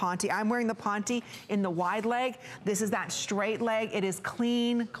that Ponte. I'm wearing the Ponte in the wide leg. This is that straight leg. It is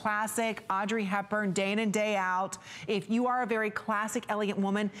clean, classic, Audrey Hepburn, day in and day out. If you are a very classic, elegant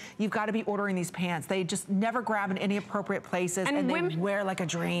woman, you've got to be ordering these pants. They just never grab in any appropriate places, and they wear like a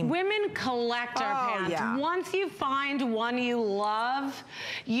dream. Women collect our pants. Yeah. Once you find one you love,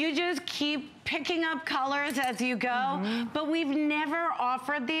 you just keep picking up colors as you go, but we've never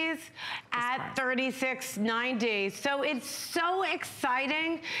offered these at $36.90. So it's so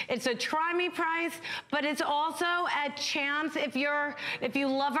exciting. It's a try me price, but it's also a chance if you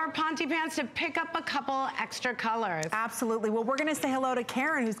love our Ponte pants to pick up a couple extra colors. Absolutely. Well, we're going to say hello to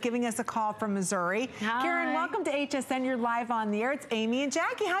Karen, who's giving us a call from Missouri. Hi. Karen, welcome to HSN. You're live on the air. It's Amy and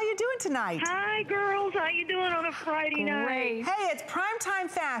Jackie. How you doing tonight? Hi, girls. How you doing on a Friday night? Hey, it's Primetime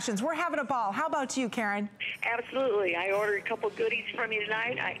Fashions. We're having a ball. How about you, Karen? Absolutely. I ordered a couple goodies from you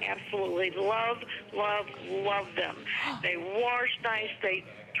tonight. I absolutely love, love, love them. They wash nice. They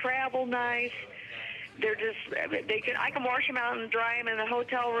travel nice. They're just, I can wash them out and dry them in the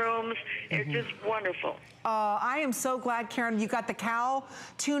hotel rooms. They're just wonderful. I am so glad, Karen, you got the cowl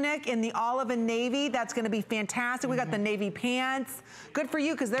tunic in the olive and navy. That's going to be fantastic. We got the navy pants. Good for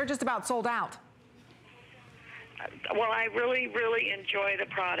you, because they're just about sold out. Well, I really, really enjoy the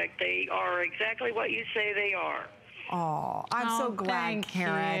product. They are exactly what you say they are. Oh, I'm so glad,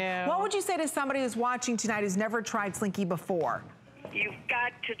 Karen. you. What would you say to somebody who's watching tonight who's never tried Slinky before? You've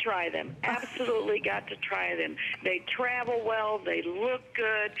got to try them. Absolutely got to try them. They travel well. They look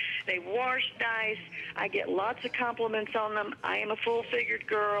good. They wash nice. I get lots of compliments on them. I am a full-figured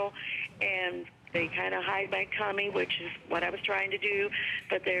girl, and they kind of hide my tummy, which is what I was trying to do,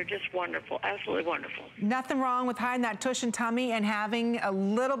 but they're just wonderful, absolutely wonderful. Nothing wrong with hiding that tush and tummy and having a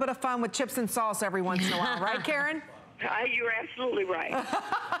little bit of fun with chips and salsa every once in a while, right, Karen? You're absolutely right.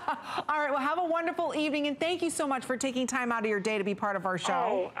 All right, well, have a wonderful evening, and thank you so much for taking time out of your day to be part of our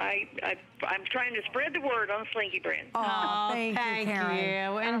show. Oh, I'm trying to spread the word on Slinky brand. Oh, thank you,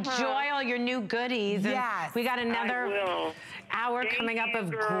 Karen. Enjoy all your new goodies. Yes. We got another hour coming up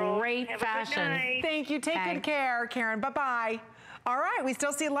of great fashion. Thank you. Take good care, Karen. Bye-bye. All right, we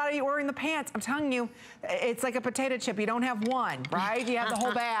still see a lot of you ordering the pants. I'm telling you, it's like a potato chip. You don't have one, right? You have the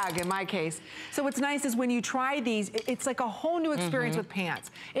whole bag in my case. So what's nice is when you try these, it's like a whole new experience with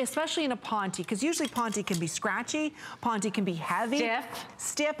pants, especially in a ponte, because usually ponte can be scratchy, ponte can be heavy.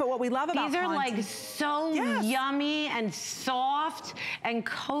 Stiff, but what we love about these are ponte, like so yummy and soft and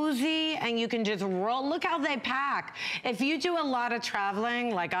cozy, and you can just roll. Look how they pack. If you do a lot of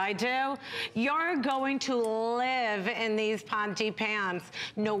traveling like I do, you're going to live in these ponte pants.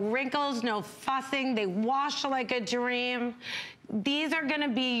 No wrinkles, no fussing. They wash like a dream. These are gonna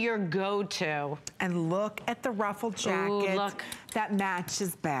be your go-to. And look at the ruffle jacket that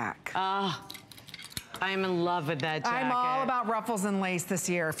matches back. I'm in love with that jacket. I'm all about ruffles and lace this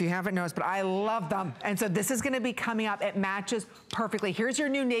year, if you haven't noticed, but I love them. And so this is gonna be coming up. It matches perfectly. Here's your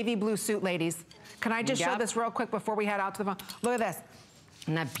new navy blue suit, ladies. Can I just show this real quick before we head out to the phone? Look at this.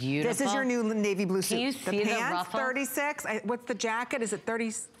 Isn't that beautiful? This is your new navy blue suit. Can you see the ruffle? 36. What's the jacket? Is it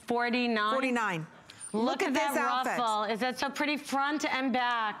 30? 49. 49. Look at that outfit. ruffle. Is that so pretty front and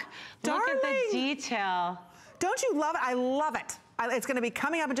back? Darling. Look at the detail. Don't you love it? I love it. It's gonna be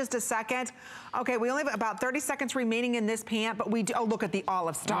coming up in just a second. Okay, we only have about 30 seconds remaining in this pant, but we do, look at the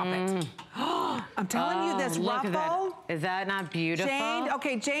olive, stop it. I'm telling you, this look ruffle. At that. Is that not beautiful?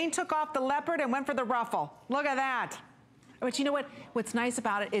 Jane took off the leopard and went for the ruffle. Look at that. But you know what? What's nice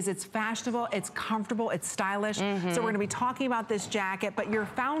about it is it's fashionable, it's comfortable, it's stylish. So we're gonna be talking about this jacket, but your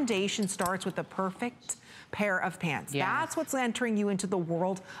foundation starts with the perfect pair of pants. That's what's entering you into the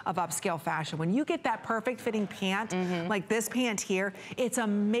world of upscale fashion. When you get that perfect fitting pant, like this pant here, it's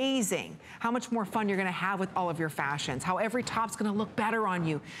amazing how much more fun you're gonna have with all of your fashions, how every top's gonna look better on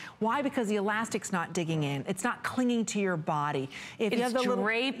you. Why? Because the elastic's not digging in. It's not clinging to your body. If you have the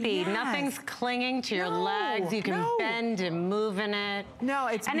drapey. Nothing's clinging to your legs. You can bend and move in it. No,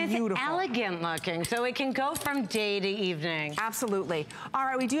 it's beautiful. And it's elegant looking, so it can go from day to evening. Absolutely. All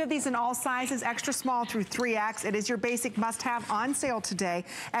right, we do have these in all sizes, extra small through 3X. It is your basic must-have on sale today.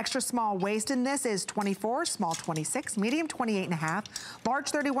 Extra small waist in this is 24, small 26, medium 28.5,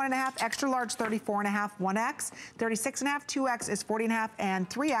 large 31.5, extra large 34.5, 1X, 36.5, 2X is 40.5, and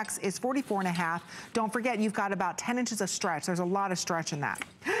 3X is 44.5. Don't forget, you've got about 10 inches of stretch. There's a lot of stretch in that.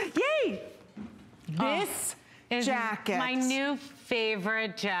 Yay! This jacket. My new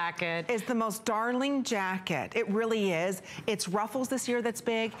favorite jacket. Is the most darling jacket. It really is. It's ruffles this year that's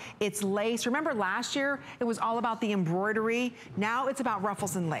big. It's lace. Remember last year, it was all about the embroidery. Now it's about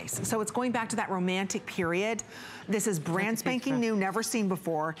ruffles and lace. So it's going back to that romantic period. This is brand spanking new, never seen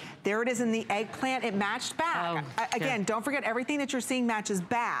before. There it is in the eggplant. It matched back. Again, don't forget everything that you're seeing matches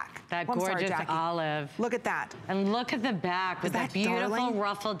back. That gorgeous olive. Look at that. And look at the back with that beautiful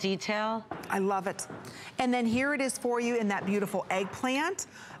ruffle detail. I love it. And then here it is for you in that beautiful eggplant.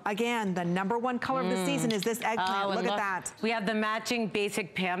 Again, the #1 color of the season is this eggplant. Look at that. We have the matching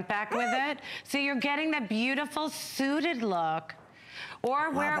basic pant back with it. So you're getting that beautiful suited look.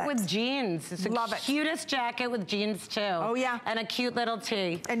 Or wear it with jeans. It's the cutest jacket with jeans too. Oh yeah. And a cute little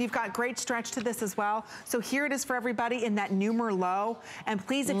tee. And you've got great stretch to this as well. So here it is for everybody in that new Merlot. And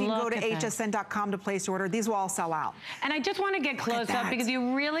please, if you go to hsn.com to place your order, these will all sell out. And I just want to get close up because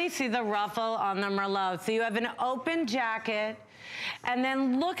you really see the ruffle on the Merlot. So you have an open jacket. And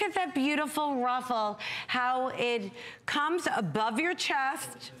then look at that beautiful ruffle, how it comes above your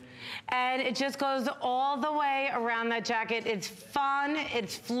chest. And it just goes all the way around that jacket. It's fun,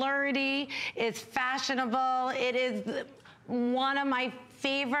 it's flirty, it's fashionable. It is one of my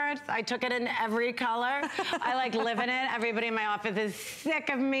favorites. I took it in every color. I like live in it. Everybody in my office is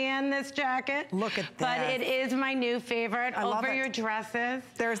sick of me in this jacket. Look at that. But it is my new favorite over your dresses.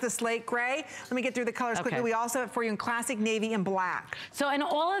 There's the slate gray. Let me get through the colors quickly. We also have it for you in classic navy and black. So, and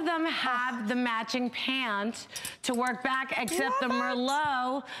all of them have the matching pant to work back, except the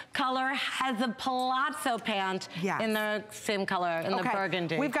Merlot color has a palazzo pant in the same color, in the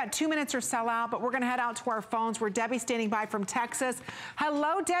burgundy. We've got 2 minutes or sell out, but we're gonna head out to our phones where Debbie's standing by from Texas.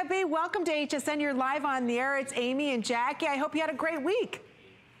 Hello, Debbie. Welcome to HSN. You're live on the air. It's Amy and Jackie. I hope you had a great week.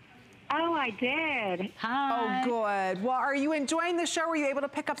 Oh, I did. Hi. Oh, good. Well, are you enjoying the show? Were you able to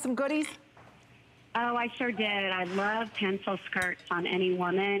pick up some goodies? Oh, I sure did. I love pencil skirts on any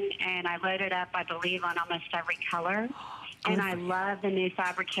woman, and I loaded up, I believe, on almost every color. And I love the new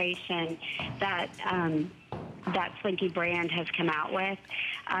fabrication that that Slinky brand has come out with.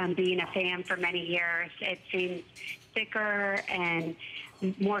 Being a fan for many years, it seems thicker and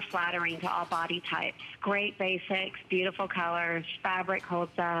more flattering to all body types. Great basics, beautiful colors, fabric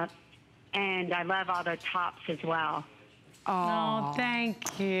holds up, and I love all the tops as well. Oh,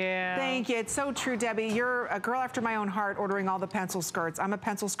 thank you. Thank you. It's so true, Debbie. You're a girl after my own heart ordering all the pencil skirts. I'm a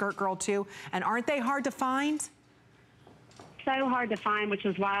pencil skirt girl too, and aren't they hard to find? so hard to find, which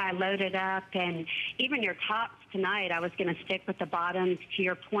is why I loaded up. And even your tops tonight, I was going to stick with the bottoms. To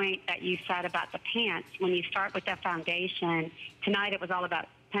your point that you said about the pants, when you start with the foundation, tonight it was all about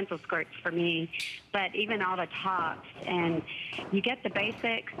pencil skirts for me, but even all the tops, and you get the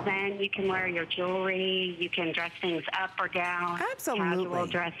basics, then you can wear your jewelry, you can dress things up or down, absolutely, casual,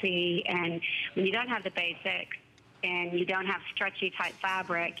 dressy, and when you don't have the basics and you don't have stretchy type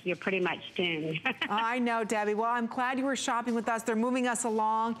fabric, you're pretty much doomed. I know, Debbie. Well, I'm glad you were shopping with us. They're moving us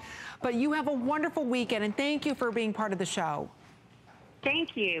along, but you have a wonderful weekend, and thank you for being part of the show.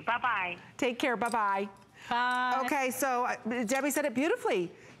 Thank you. Bye-bye. Take care. Bye-bye. Bye. Okay, so Debbie said it beautifully.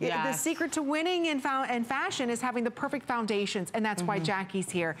 Yes. The secret to winning in fashion is having the perfect foundations, and that's why Jackie's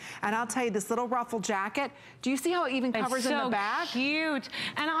here. And I'll tell you, this little ruffle jacket, do you see how it even covers in the back? It's so cute.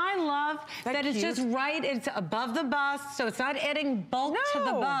 And I love that it's just right, it's above the bust, so it's not adding bulk to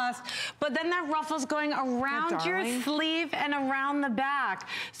the bust, but then that ruffle's going around your sleeve and around the back.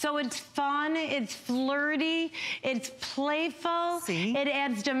 So it's fun, it's flirty, it's playful, it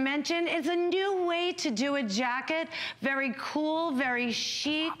adds dimension. It's a new way to do a jacket. Very cool, very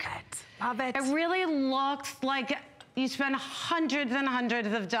chic. Love it. It really looks like you spend hundreds and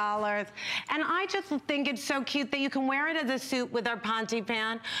hundreds of dollars. And I just think it's so cute that you can wear it as a suit with our ponte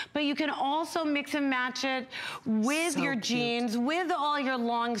pant, but you can also mix and match it with your jeans, with all your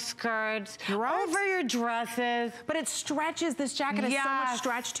long skirts, over your dresses. But it stretches. This jacket has so much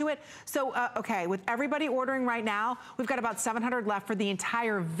stretch to it. So, okay, with everybody ordering right now, we've got about 700 left for the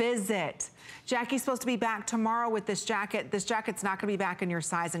entire visit. Jackie's supposed to be back tomorrow with this jacket. This jacket's not gonna be back in your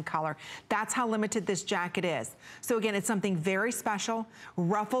size and color. That's how limited this jacket is. So again, it's something very special.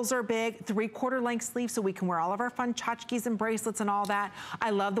 Ruffles are big, 3/4 length sleeves, so we can wear all of our fun tchotchkes and bracelets and all that. I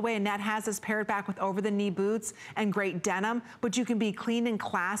love the way Annette has this paired back with over-the-knee boots and great denim, but you can be clean and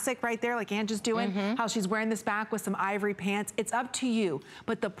classic right there, like Angie's doing, how she's wearing this back with some ivory pants. It's up to you.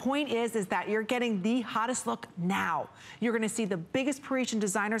 But the point is that you're getting the hottest look now. You're gonna see the biggest Parisian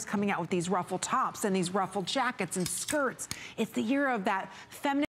designers coming out with these ruffle tops and these ruffled jackets and skirts. It's the year of that feminine